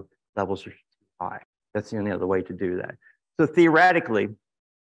toxic. Your levels are too high. That's the only other way to do that. So theoretically,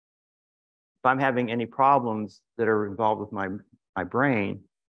 if I'm having any problems that are involved with my brain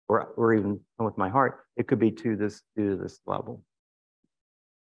or even with my heart, it could be due to this level.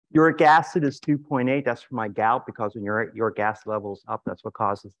 Uric acid is 2.8. That's for my gout, because when your uric acid level is up, that's what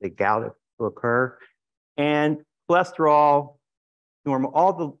causes the gout to occur. And cholesterol, normal.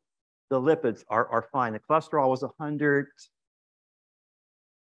 All the lipids are fine. The cholesterol was 100.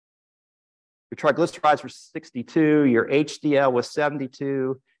 Your triglycerides were 62. Your HDL was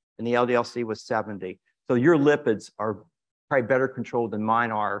 72. And the LDL-C was 70. So your lipids are probably better controlled than mine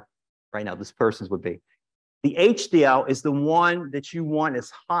are right now. This person's would be. The HDL is the one that you want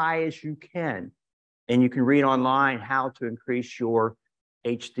as high as you can. And you can read online how to increase your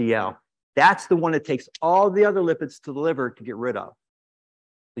HDL. That's the one that takes all the other lipids to the liver to get rid of.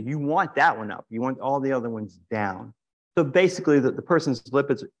 So you want that one up. You want all the other ones down. So basically, the person's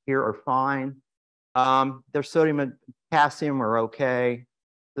lipids here are fine. Their sodium and potassium are okay.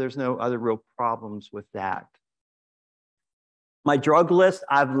 There's no other real problems with that. My drug list,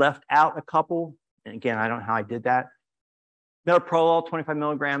 I've left out a couple. And again, I don't know how I did that. Metoprolol, 25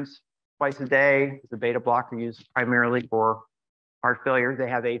 milligrams twice a day is a beta blocker used primarily for heart failure. They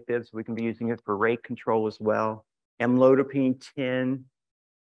have AFib, so we can be using it for rate control as well. Amlodipine 10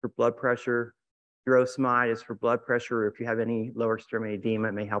 for blood pressure. Furosemide is for blood pressure. If you have any lower extremity edema,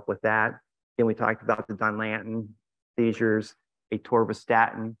 it may help with that. Then we talked about the Dilantin, seizures,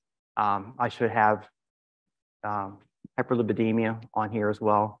 atorvastatin. I should have hyperlipidemia on here as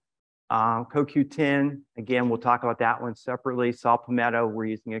well. CoQ10, again, we'll talk about that one separately. Saw palmetto, we're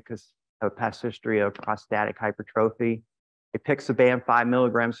using it because of a past history of prostatic hypertrophy. Apixaban, 5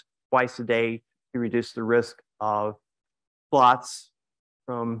 milligrams twice a day to reduce the risk of clots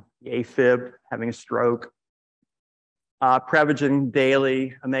from AFib, having a stroke. Prevagen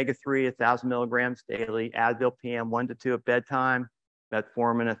daily, omega-3, 1,000 milligrams daily. Advil PM, 1 to 2 at bedtime.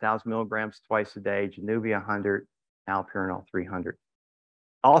 Metformin, 1,000 milligrams twice a day. Januvia, 100. Allopurinol, 300.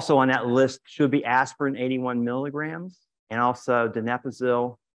 Also on that list should be aspirin, 81 milligrams, and also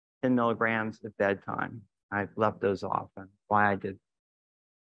donepezil, 10 milligrams at bedtime. I've left those off, and why I did.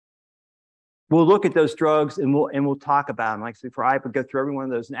 We'll look at those drugs and we'll talk about them. Like I said, I would go through every one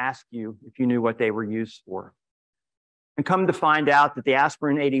of those and ask you if you knew what they were used for. And come to find out that the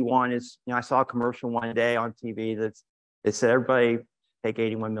aspirin 81 is, I saw a commercial one day on TV that said everybody take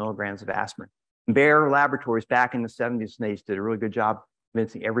 81 milligrams of aspirin. Bayer Laboratories back in the 70s and 80s did a really good job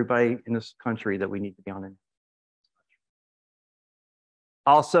convincing everybody in this country that we need to be on it.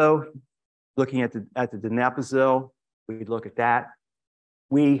 Also, looking at the donepezil, we'd look at that.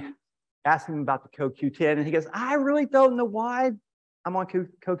 We asked him about the CoQ10, and he goes, I really don't know why I'm on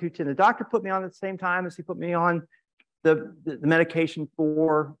CoQ10. The doctor put me on at the same time as he put me on the medication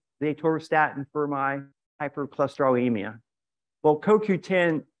for the atorvastatin for my hypercholesterolemia. Well,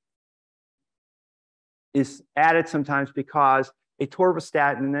 CoQ10 is added sometimes because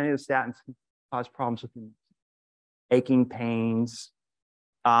atorvastatin and any of the statins can cause problems with aching pains.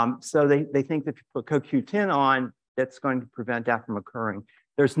 So they think that if you put CoQ10 on, that's going to prevent that from occurring.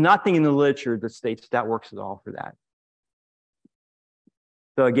 There's nothing in the literature that states that works at all for that.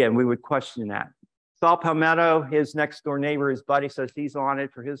 So again, we would question that. Saul Palmetto, his next door neighbor, his buddy, says he's on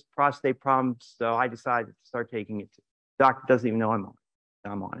it for his prostate problems. So I decided to start taking it. The doctor doesn't even know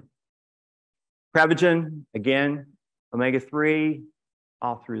I'm on it. Prevagen, again, omega-3,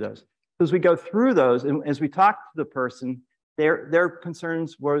 all through those. So as we go through those, and as we talk to the person, their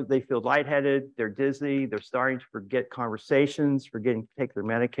concerns were they feel lightheaded, they're dizzy, they're starting to forget conversations, forgetting to take their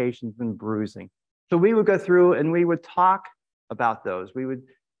medications, and bruising. So we would go through and we would talk about those. We would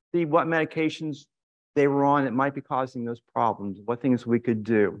see what medications they were on that might be causing those problems, what things we could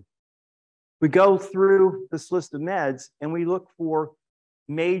do. We go through this list of meds and we look for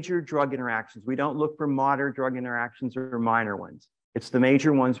major drug interactions. We don't look for moderate drug interactions or minor ones. It's the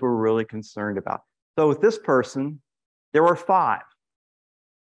major ones we're really concerned about. So with this person, there were 5.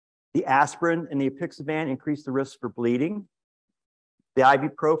 The aspirin and the apixaban increased the risk for bleeding. The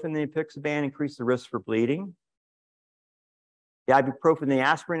ibuprofen and the apixaban increased the risk for bleeding. The ibuprofen and the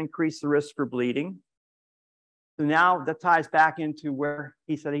aspirin increased the risk for bleeding. So now that ties back into where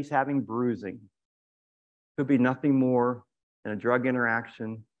he said he's having bruising. Could be nothing more than a drug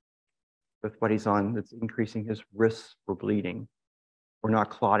interaction with what he's on that's increasing his risk for bleeding or not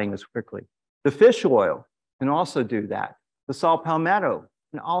clotting as quickly. The fish oil can also do that. The saw palmetto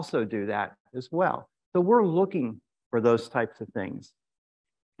can also do that as well. So we're looking for those types of things.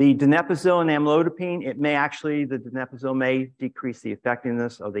 The donepezil and amlodipine, the donepezil may decrease the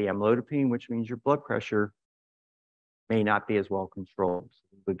effectiveness of the amlodipine, which means your blood pressure may not be as well controlled. So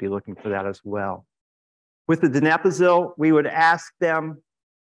we would be looking for that as well. With the donepezil, we would ask them,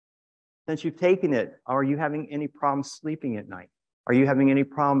 since you've taken it, are you having any problems sleeping at night? Are you having any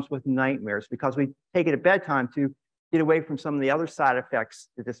problems with nightmares? Because we take it at bedtime to get away from some of the other side effects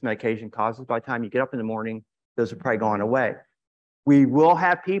that this medication causes. By the time you get up in the morning, those are probably gone away. We will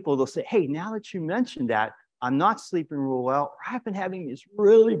have people, they'll say, hey, now that you mentioned that, I'm not sleeping real well, or I've been having these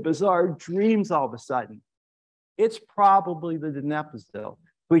really bizarre dreams all of a sudden. It's probably the donepezil.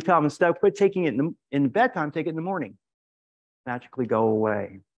 We tell them, instead of quit taking it in bedtime, take it in the morning. Magically go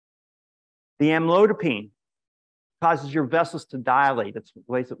away. The amlodipine causes your vessels to dilate. That's the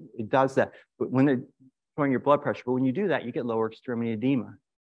way it does that. But when it's showing your blood pressure, but when you do that, you get lower extremity edema.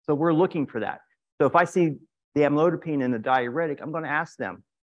 So we're looking for that. So if I see the amlodipine and the diuretic, I'm going to ask them,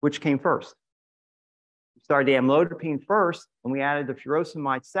 which came first? started the amlodipine first and we added the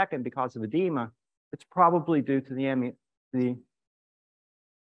furosemide second because of edema, it's probably due to the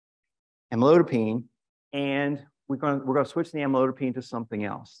amlodipine, and we're going to switch the amlodipine to something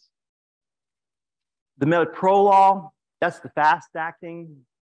else. The metoprolol, that's the fast acting.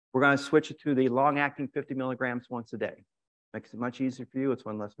 We're going to switch it to the long acting 50 milligrams once a day. Makes it much easier for you. It's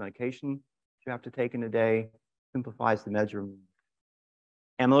one less medication you have to take in a day. Simplifies the measurement.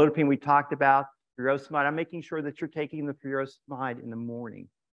 Amlodipine we talked about. Furosemide, I'm making sure that you're taking the furosemide in the morning,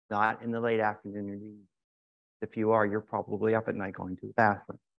 not in the late afternoon or evening. If you are, you're probably up at night going to the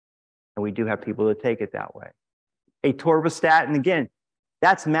bathroom. And we do have people that take it that way. Atorvastatin, again,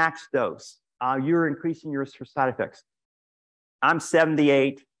 that's max dose. You're increasing your risk for side effects. I'm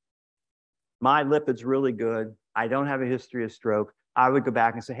 78. My lipid's really good. I don't have a history of stroke. I would go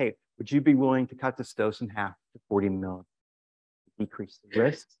back and say, hey, would you be willing to cut this dose in half to 40 milligrams? Decrease the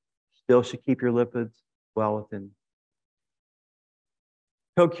risks. Still should keep your lipids well within.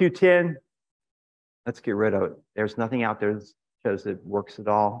 CoQ10, let's get rid of it. There's nothing out there that shows it works at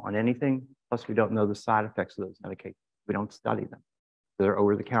all on anything. Plus, we don't know the side effects of those medications. We don't study them. They're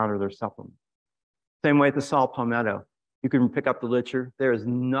over the counter, they're supplements. Same way with the saw palmetto. You can pick up the literature. There is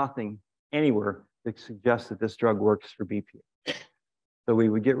nothing anywhere that suggests that this drug works for BPH. So we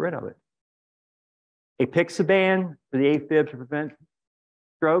would get rid of it. Apixaban for the AFib to prevent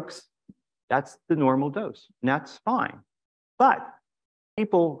strokes, that's the normal dose, and that's fine. But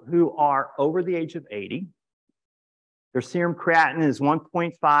people who are over the age of 80, their serum creatinine is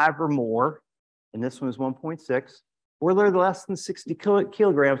 1.5 or more, and this one is 1.6, or they're less than 60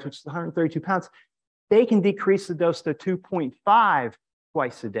 kilograms, which is 132 pounds, they can decrease the dose to 2.5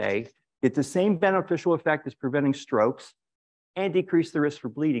 twice a day, get the same beneficial effect as preventing strokes, and decrease the risk for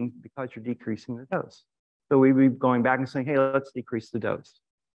bleeding because you're decreasing the dose. So we'd be going back and saying, hey, let's decrease the dose.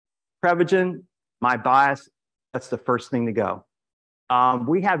 Prevagen, my bias, that's the first thing to go.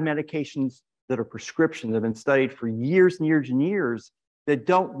 We have medications that are prescription that have been studied for years and years and years that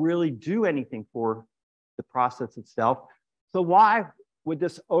don't really do anything for the process itself. So why would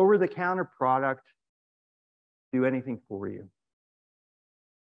this over-the-counter product do anything for you?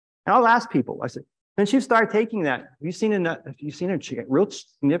 And I'll ask people, I said, since you started taking that, have you seen a real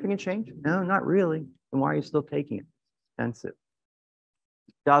significant change? No, not really. Then why are you still taking it? It's expensive.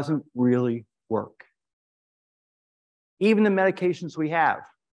 It doesn't really work. Even the medications we have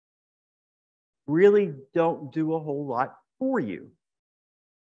really don't do a whole lot for you.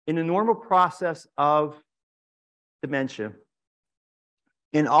 In the normal process of dementia,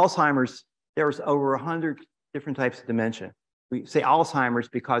 in Alzheimer's, there's over 100 different types of dementia. We say Alzheimer's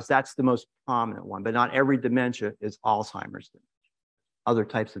because that's the most prominent one, but not every dementia is Alzheimer's. Other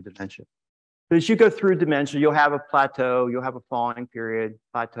types of dementia. But as you go through dementia, you'll have a plateau, you'll have a falling period,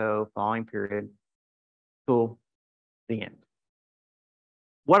 plateau, falling period, till the end.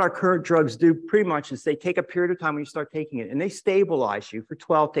 What our current drugs do pretty much is they take a period of time when you start taking it and they stabilize you for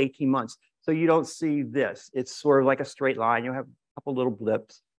 12 to 18 months. So you don't see this. It's sort of like a straight line. You'll have a couple little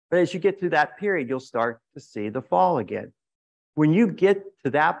blips. But as you get through that period, you'll start to see the fall again. When you get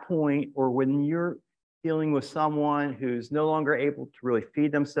to that point, or when you're dealing with someone who's no longer able to really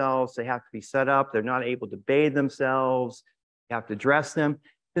feed themselves, they have to be set up, they're not able to bathe themselves, you have to dress them,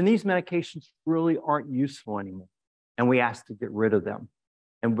 then these medications really aren't useful anymore. And we ask to get rid of them.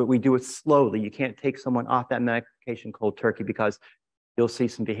 But we do it slowly. You can't take someone off that medication cold turkey because you'll see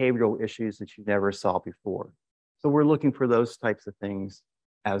some behavioral issues that you never saw before. So we're looking for those types of things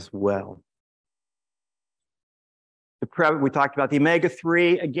as well. We talked about the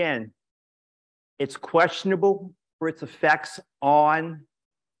omega-3. Again, it's questionable for its effects on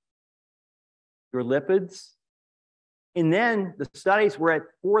your lipids. And then the studies were at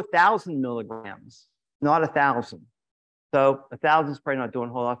 4,000 milligrams, not 1,000. So 1,000 is probably not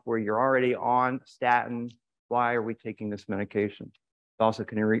doing a whole lot for you. You're already on statin. Why are we taking this medication? It also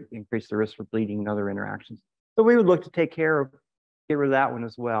can increase the risk for bleeding and other interactions. So we would look to get rid of that one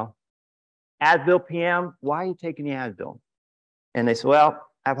as well. Advil PM, why are you taking the Advil? And they say, well,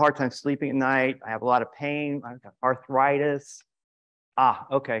 I have a hard time sleeping at night. I have a lot of pain. I've got arthritis.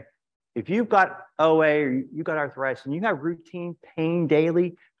 Okay. If you've got OA or you've got arthritis and you have routine pain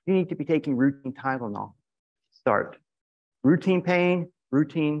daily, you need to be taking routine Tylenol. Start. Routine pain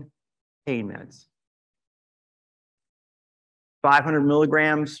meds. 500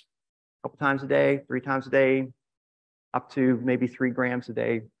 milligrams a couple times a day, 3 times a day, up to maybe 3 grams a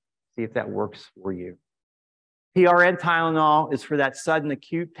day. See if that works for you. PRN Tylenol is for that sudden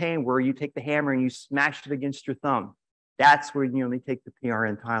acute pain where you take the hammer and you smash it against your thumb. That's where you only take the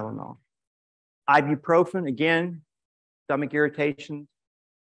PRN Tylenol. Ibuprofen, again, stomach irritation,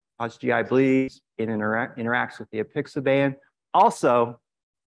 causes GI bleeds, it interacts with the apixaban. Also,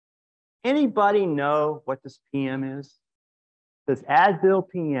 anybody know what this PM is? It says Advil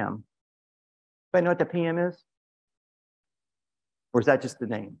PM. Anybody know what the PM is? Or is that just the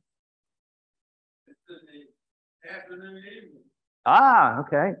name? Ah,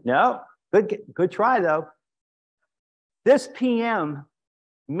 okay. No, good try though. This PM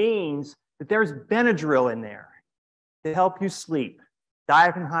means that there's Benadryl in there to help you sleep.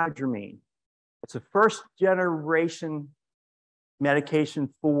 Diphenhydramine. It's a first generation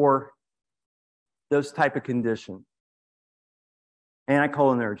medication for those type of conditions.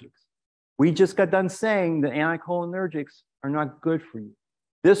 Anticholinergics. We just got done saying that anticholinergics are not good for you.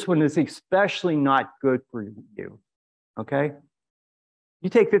 This one is especially not good for you, okay? You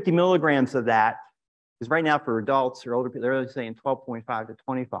take 50 milligrams of that, because right now for adults or older people, they're really saying 12.5 to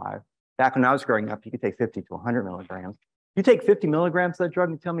 25. Back when I was growing up, you could take 50 to 100 milligrams. You take 50 milligrams of that drug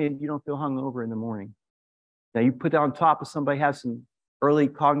and tell me you don't feel hungover in the morning. Now you put that on top of somebody who has some early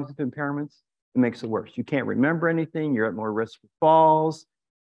cognitive impairments, it makes it worse. You can't remember anything, you're at more risk for falls.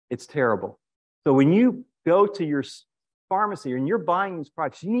 It's terrible. So when you go to your pharmacy and you're buying these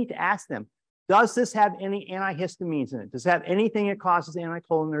products, you need to ask them, does this have any antihistamines in it? Does it have anything that causes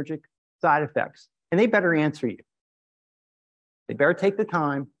anticholinergic side effects? And they better answer you. They better take the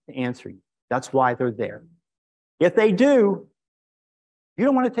time to answer you. That's why they're there. If they do, you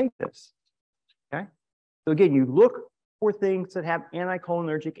don't want to take this, okay? So again, you look for things that have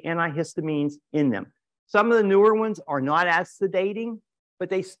anticholinergic, antihistamines in them. Some of the newer ones are not as sedating, but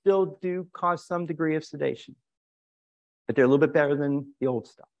they still do cause some degree of sedation. But they're a little bit better than the old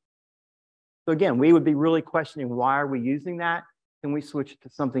stuff. So again, we would be really questioning, why are we using that? Can we switch it to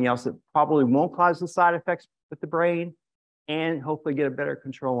something else that probably won't cause the side effects with the brain and hopefully get a better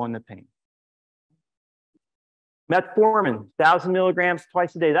control on the pain? Metformin, 1,000 milligrams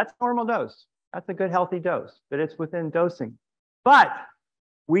twice a day. That's a normal dose. That's a good healthy dose, but it's within dosing. But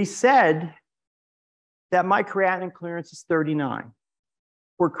we said that my creatinine clearance is 39.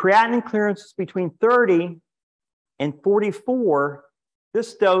 Where creatinine clearance is between 30 and 44,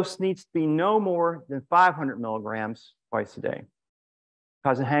 this dose needs to be no more than 500 milligrams twice a day,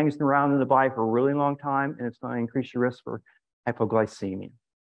 because it hangs around in the body for a really long time and it's going to increase your risk for hypoglycemia.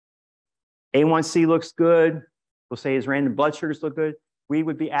 A1C looks good. We'll say his random blood sugars look good. We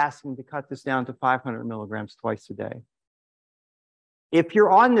would be asking to cut this down to 500 milligrams twice a day. If you're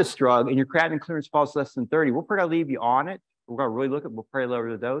on this drug and your creatinine clearance falls less than 30, we're going to leave you on it. We're going to really look at, we'll probably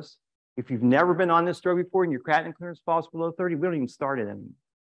lower the dose. If you've never been on this drug before and your creatinine clearance falls below 30, we don't even start it anymore.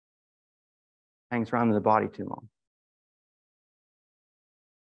 Hangs around in the body too long.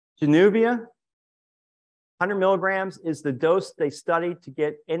 Januvia, 100 milligrams is the dose they studied to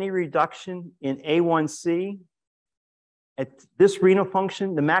get any reduction in A1C. At this renal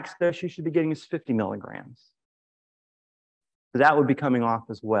function, the max dose you should be getting is 50 milligrams. So that would be coming off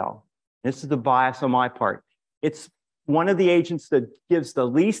as well. This is the bias on my part. It's one of the agents that gives the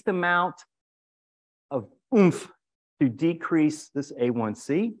least amount of oomph to decrease this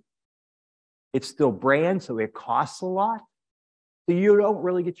A1C. It's still brand, so it costs a lot. So you don't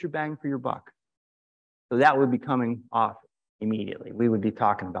really get your bang for your buck. So that would be coming off immediately. We would be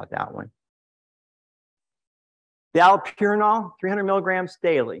talking about that one. The allopurinol, 300 milligrams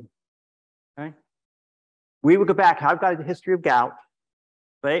daily. Okay. We would go back. I've got a history of gout,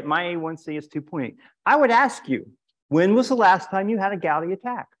 but my A1C is 2.8. I would ask you, when was the last time you had a gouty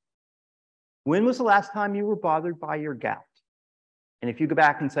attack? When was the last time you were bothered by your gout? And if you go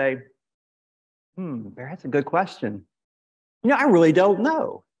back and say, that's a good question. I really don't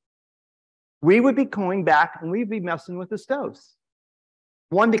know. We would be going back and we'd be messing with this dose.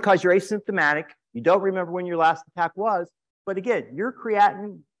 One, because you're asymptomatic. You don't remember when your last attack was. But again, your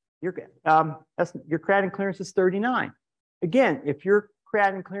creatinine clearance is 39. Again, if your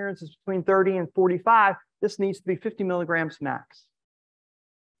creatinine clearance is between 30 and 45, this needs to be 50 milligrams max.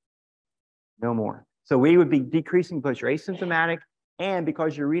 No more. So we would be decreasing because you're asymptomatic and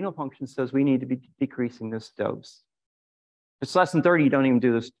because your renal function says we need to be decreasing this dose. If it's less than 30, you don't even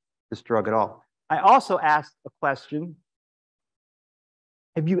do this drug at all. I also asked a question.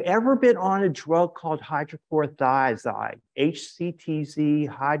 Have you ever been on a drug called hydrochlorothiazide, HCTZ,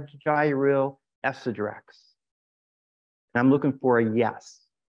 hydrogyryl esidrex? And I'm looking for a yes.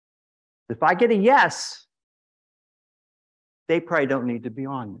 If I get a yes, they probably don't need to be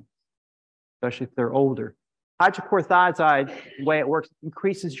on this, especially if they're older. Hydrochlorothiazide, the way it works,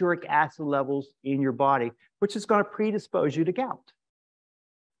 increases uric acid levels in your body, which is going to predispose you to gout.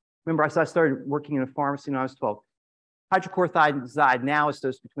 Remember, I started working in a pharmacy when I was 12. Hydrochlorothiazide now is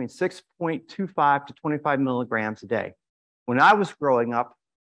dosed between 6.25 to 25 milligrams a day. When I was growing up,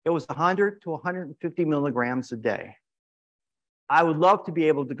 It was 100 to 150 milligrams a day. I would love to be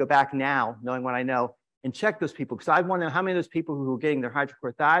able to go back now, knowing what I know, and check those people, because I want to know how many of those people who were getting their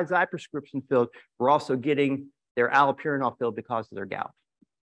hydrochlorothiazide prescription filled were also getting their allopurinol filled because of their gout. It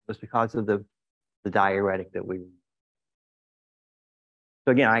was because of the diuretic that we.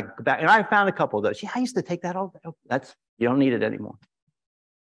 So again, I go back and I found a couple of those. Yeah, I used to take that all. That's, you don't need it anymore.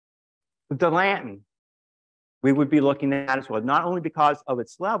 With Dilantin, we would be looking at as well, not only because of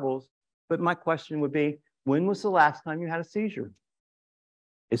its levels, but my question would be, when was the last time you had a seizure?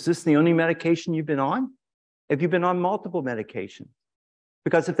 Is this the only medication you've been on? Have you been on multiple medications?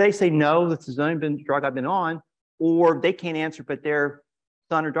 Because if they say no, this is the only drug I've been on, or they can't answer, but their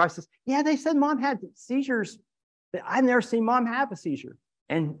son or daughter says, yeah, they said mom had seizures. I've never seen mom have a seizure.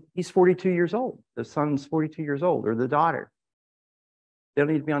 And he's 42 years old. The son's 42 years old, or the daughter. They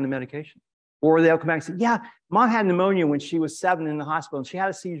don't need to be on the medication. Or they'll come back and say, yeah, mom had pneumonia when she was 7 in the hospital, and she had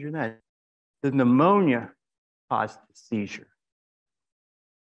a seizure then. The pneumonia caused the seizure.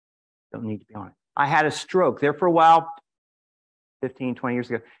 Don't need to be on it. I had a stroke there for a while, 15, 20 years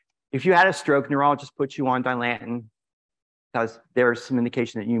ago. If you had a stroke, neurologist puts you on Dilantin because there's some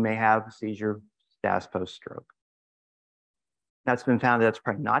indication that you may have a seizure status post-stroke. That's been found that that's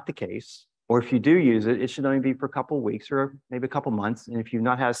probably not the case. Or if you do use it, it should only be for a couple of weeks or maybe a couple of months. And if you've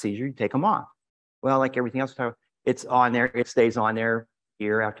not had a seizure, you take them off. Well, like everything else, it's on there. It stays on there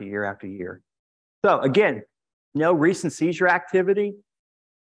year after year after year. So again, no recent seizure activity.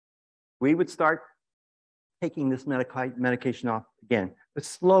 We would start taking this medication off again, but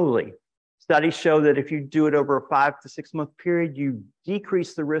slowly. Studies show that if you do it over a 5 to 6 month period, you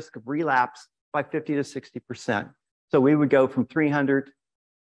decrease the risk of relapse by 50 to 60%. So we would go from 300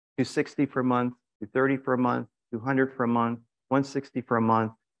 to 60 for a month, to 30 for a month, 200 for a month, 160 for a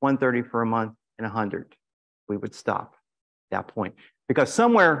month, 130 for a month, and 100. We would stop at that point. Because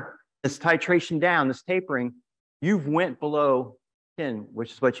somewhere, this titration down, this tapering, you've went below 10,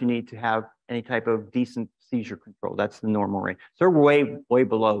 which is what you need to have any type of decent seizure control. That's the normal rate. So we're way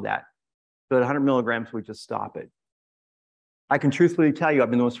below that. So at 100 milligrams, we just stop it. I can truthfully tell you, I've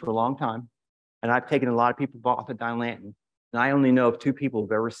been doing this for a long time, and I've taken a lot of people off of Dilantin, and I only know of 2 people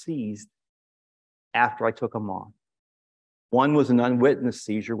who've ever seized after I took them off. One was an unwitnessed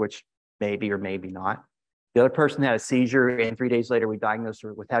seizure, which maybe or maybe not. The other person had a seizure, and 3 days later, we diagnosed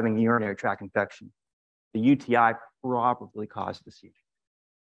her with having a urinary tract infection. The UTI probably caused the seizure.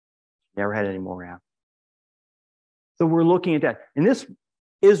 Never had any more after. So we're looking at that. And this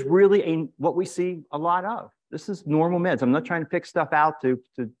is really what we see a lot of. This is normal meds. I'm not trying to pick stuff out to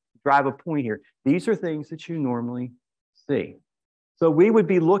drive a point here. These are things that you normally see. So we would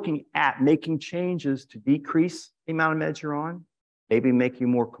be looking at making changes to decrease the amount of meds you're on, maybe make you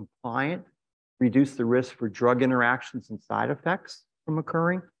more compliant, reduce the risk for drug interactions and side effects from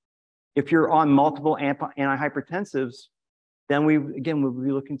occurring. If you're on multiple antihypertensives, then we'll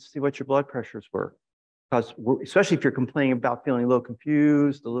be looking to see what your blood pressures were. Because especially if you're complaining about feeling a little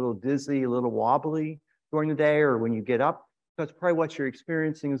confused, a little dizzy, a little wobbly during the day or when you get up, that's probably what you're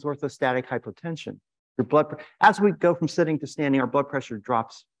experiencing is orthostatic hypotension. Your as we go from sitting to standing, our blood pressure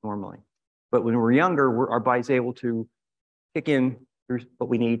drops normally. But when we're younger, our body's able to kick in what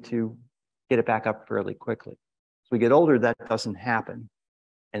we need to get it back up fairly quickly. As we get older, that doesn't happen.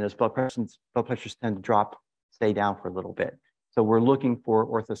 And those blood pressures tend to drop, stay down for a little bit. So we're looking for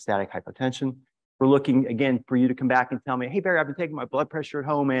orthostatic hypotension. We're looking, again, for you to come back and tell me, hey, Barry, I've been taking my blood pressure at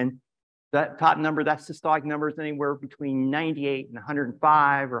home, and that top number, that systolic number is anywhere between 98 and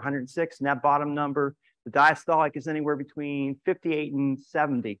 105 or 106, and that bottom number, the diastolic is anywhere between 58 and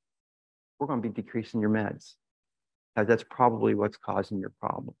 70. We're going to be decreasing your meds. That's probably what's causing your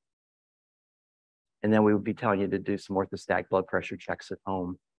problem. And then we would be telling you to do some orthostatic blood pressure checks at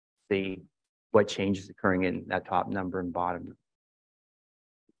home, see what changes occurring in that top number and bottom number.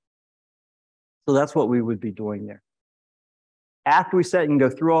 So that's what we would be doing there. After we sit and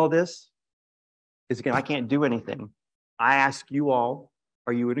go through all this, because again, I can't do anything. I ask you all,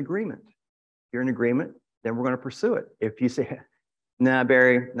 are you in agreement? If you're in agreement, then we're going to pursue it. If you say, nah,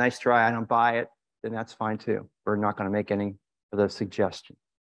 Barry, nice try, I don't buy it, then that's fine too. We're not going to make any of those suggestions.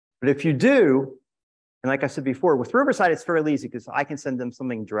 But if you do, and like I said before, with Riverside, it's fairly easy because I can send them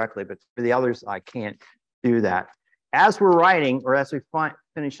something directly, but for the others, I can't do that. As we're writing, or as we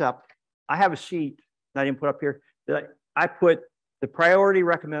finish up, I have a sheet that I didn't put up here that I put the priority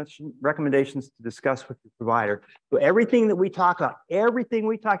recommendations to discuss with the provider. So everything that we talk about,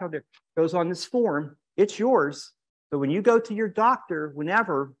 there goes on this form. It's yours. So when you go to your doctor,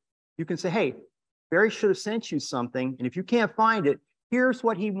 whenever, you can say, hey, Barry should have sent you something. And if you can't find it, here's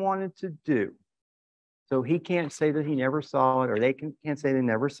what he wanted to do. So he can't say that he never saw it, or they can't say they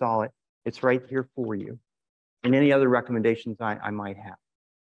never saw it. It's right here for you. And any other recommendations I might have.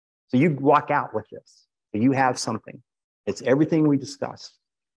 So you walk out with this. So you have something. It's everything we discussed.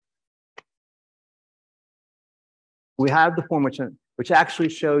 We have the form which actually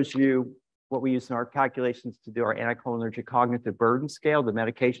shows you what we use in our calculations to do our anticholinergic cognitive burden scale, the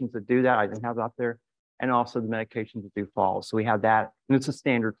medications that do that, I didn't have that up there, and also the medications that do falls. So we have that, and it's a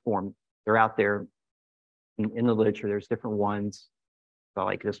standard form. They're out there in the literature. There's different ones. So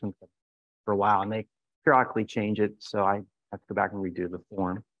like this one for a while, and they periodically change it. So I have to go back and redo the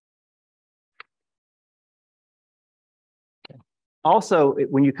form. Okay. Also,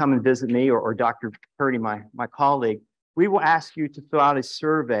 when you come and visit me or Dr. Purdy, my colleague, we will ask you to fill out a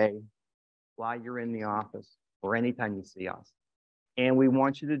survey while you're in the office or anytime you see us. And we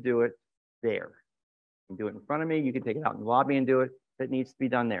want you to do it there. You can do it in front of me. You can take it out in the lobby and do it. It needs to be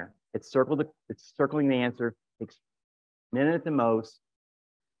done there. It's circling the answer, takes a minute at the most,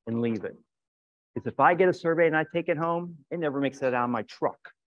 and leave it. Because if I get a survey and I take it home, it never makes it out of my truck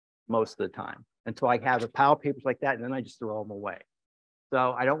most of the time until I have a pile of papers like that, and then I just throw them away.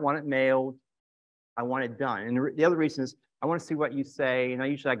 So I don't want it mailed. I want it done. And the other reason is I want to see what you say. And I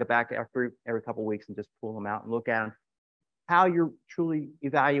usually go back after every couple of weeks and just pull them out and look at them, how you're truly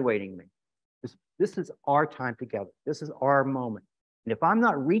evaluating me. This is our time together. This is our moment. And if I'm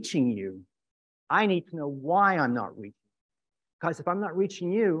not reaching you, I need to know why I'm not reaching. Because if I'm not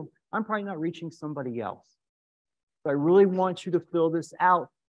reaching you, I'm probably not reaching somebody else. So I really want you to fill this out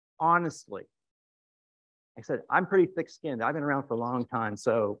honestly. Like I said, I'm pretty thick-skinned. I've been around for a long time,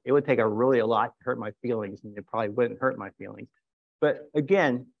 so it would take a lot to hurt my feelings, and it probably wouldn't hurt my feelings. But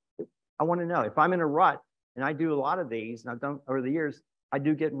again, I want to know if I'm in a rut, and I do a lot of these, and I've done over the years, I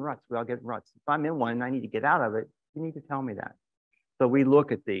do get in ruts. We all get in ruts. If I'm in one and I need to get out of it, you need to tell me that. So we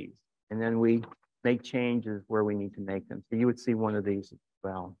look at these, and then we make changes where we need to make them. So you would see one of these as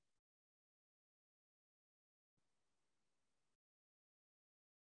well.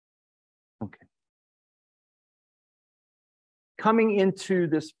 Okay. Coming into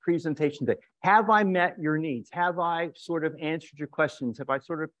this presentation today, have I met your needs? Have I sort of answered your questions? Have I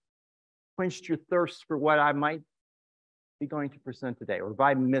sort of quenched your thirst for what I might be going to present today? Or have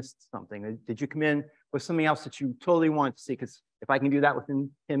I missed something? Did you come in with something else that you totally want to see? Because if I can do that within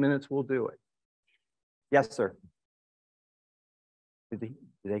 10 minutes, we'll do it. Yes, sir. Did they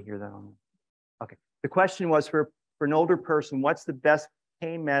hear that on? Okay. The question was for an older person, what's the best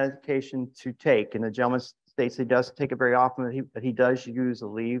pain medication to take? And the gentleman states he does take it very often, but he does use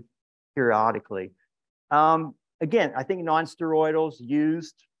Aleve periodically. Again, I think non-steroidals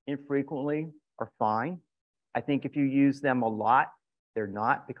used infrequently are fine. I think if you use them a lot, they're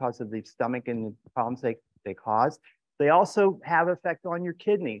not, because of the stomach and the problems they cause. They also have effect on your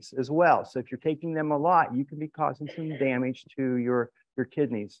kidneys as well. So if you're taking them a lot, you can be causing some damage to your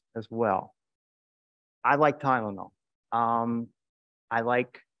kidneys as well. I like Tylenol. I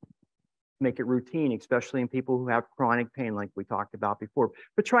like to make it routine, especially in people who have chronic pain like we talked about before,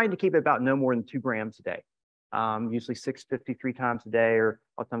 but trying to keep it about no more than 2 grams a day. Usually 650 3 times a day, or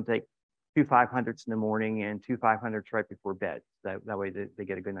I'll sometimes take 2 500s in the morning and 2 500s right before bed. That way they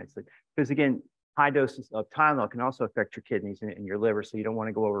get a good night's sleep. Because again, high doses of Tylenol can also affect your kidneys and your liver, so you don't want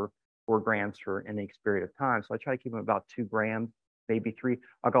to go over 4 grams for any period of time. So I try to keep them about 2 grams, maybe 3.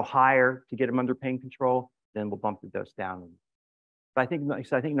 I'll go higher to get them under pain control, then we'll bump the dose down. But I think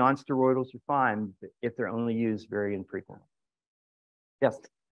non-steroidals are fine if they're only used very infrequently. Yes.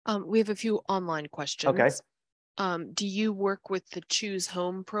 We have a few online questions. Okay. Do you work with the Choose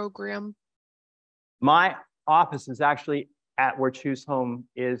Home program? My office is actually at where Choose Home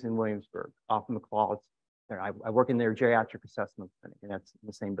is in Williamsburg, off of McLeod. I work in their geriatric assessment clinic, and that's in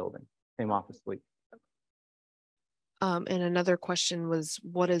the same building, same office suite. And another question was,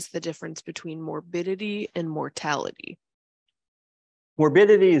 what is the difference between morbidity and mortality?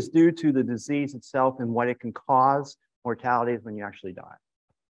 Morbidity is due to the disease itself and what it can cause. Mortality is when you actually die.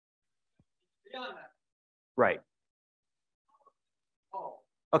 Right.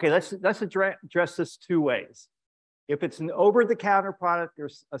 Okay, let's address this 2 ways. If it's an over-the-counter product or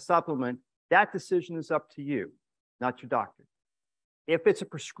a supplement, that decision is up to you, not your doctor. If it's a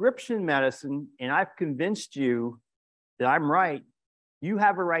prescription medicine and I've convinced you that I'm right, you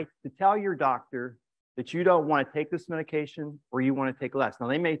have a right to tell your doctor that you don't want to take this medication or you want to take less. Now,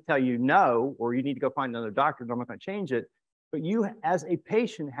 they may tell you no, or you need to go find another doctor, and I'm not going to change it. But you, as a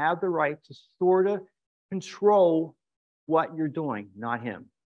patient, have the right to sort of control what you're doing, not him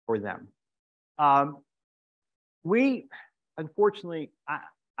or them. Unfortunately,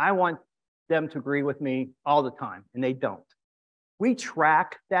 I want them to agree with me all the time, and they don't. We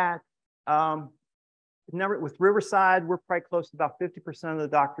track that. with Riverside, we're probably close to about 50% of the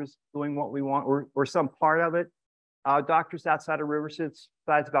doctors doing what we want, or some part of it. Doctors outside of Riverside,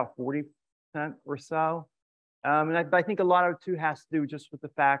 besides about 40% or so. And I think a lot of it too has to do just with the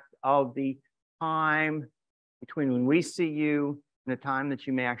fact of the time between when we see you and the time that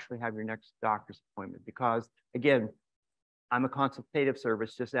you may actually have your next doctor's appointment. Because again, I'm a consultative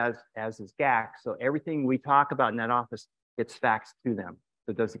service, just as is GAC. So everything we talk about in that office gets faxed to them.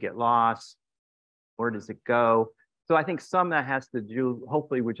 So does it get lost? Where does it go? So I think some of that has to do,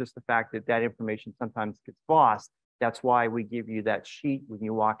 hopefully, with just the fact that that information sometimes gets lost. That's why we give you that sheet when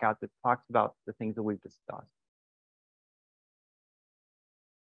you walk out that talks about the things that we've discussed.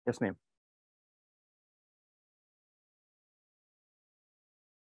 Yes, ma'am.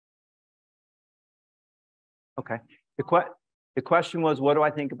 Okay. The question was, what do I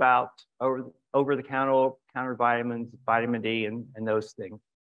think about over-the-counter vitamins, vitamin D, and those things,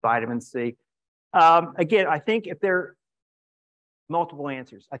 vitamin C? Again, I think if there are multiple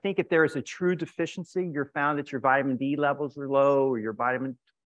answers, I think if there is a true deficiency, you're found that your vitamin D levels are low, or your vitamin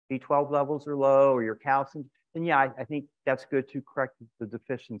B12 levels are low, or your calcium, then yeah, I think that's good to correct the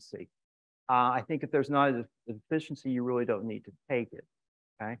deficiency. I think if there's not a deficiency, you really don't need to take it,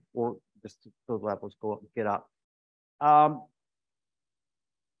 okay? Or just the levels get up.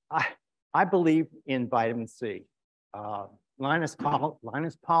 I believe in vitamin C. Linus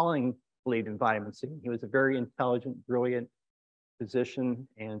Pauling believed in vitamin C. He was a very intelligent, brilliant physician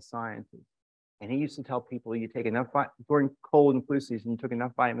and scientist. And he used to tell people you take enough, during cold and flu season, you took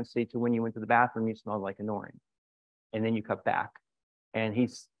enough vitamin C to when you went to the bathroom, you smelled like an orange. And then you cut back. And he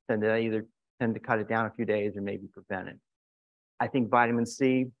said that either tend to cut it down a few days or maybe prevent it. I think vitamin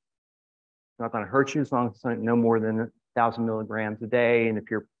C is not going to hurt you as long as it's no more than 1,000 milligrams a day. And if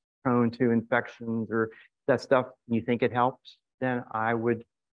you're prone to infections or that stuff, and you think it helps, then I would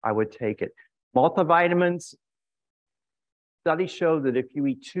take it. Multivitamins, studies show that if you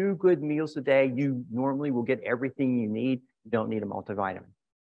eat 2 good meals a day, you normally will get everything you need. You don't need a multivitamin.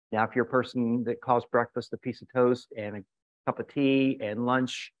 Now, if you're a person that calls breakfast a piece of toast and a cup of tea and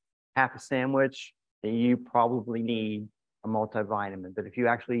lunch, half a sandwich, then you probably need a multivitamin. But if you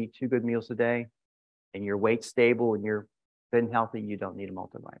actually eat 2 good meals a day and your weight's stable and you're fit and healthy, you don't need a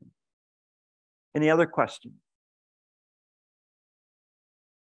multivitamin. Any other questions?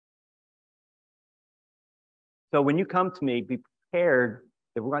 So when you come to me, be prepared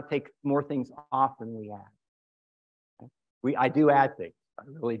that we're going to take more things off than we add. I do add things, I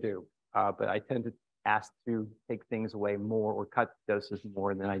really do, but I tend to ask to take things away more or cut doses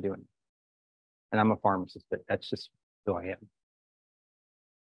more than I do. And I'm a pharmacist, but that's just who I am.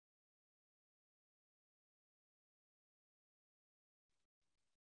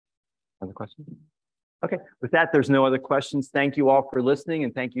 Other questions? Okay, with that, there's no other questions. Thank you all for listening,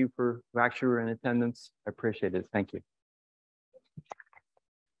 and thank you for who actually were in attendance. I appreciate it. Thank you.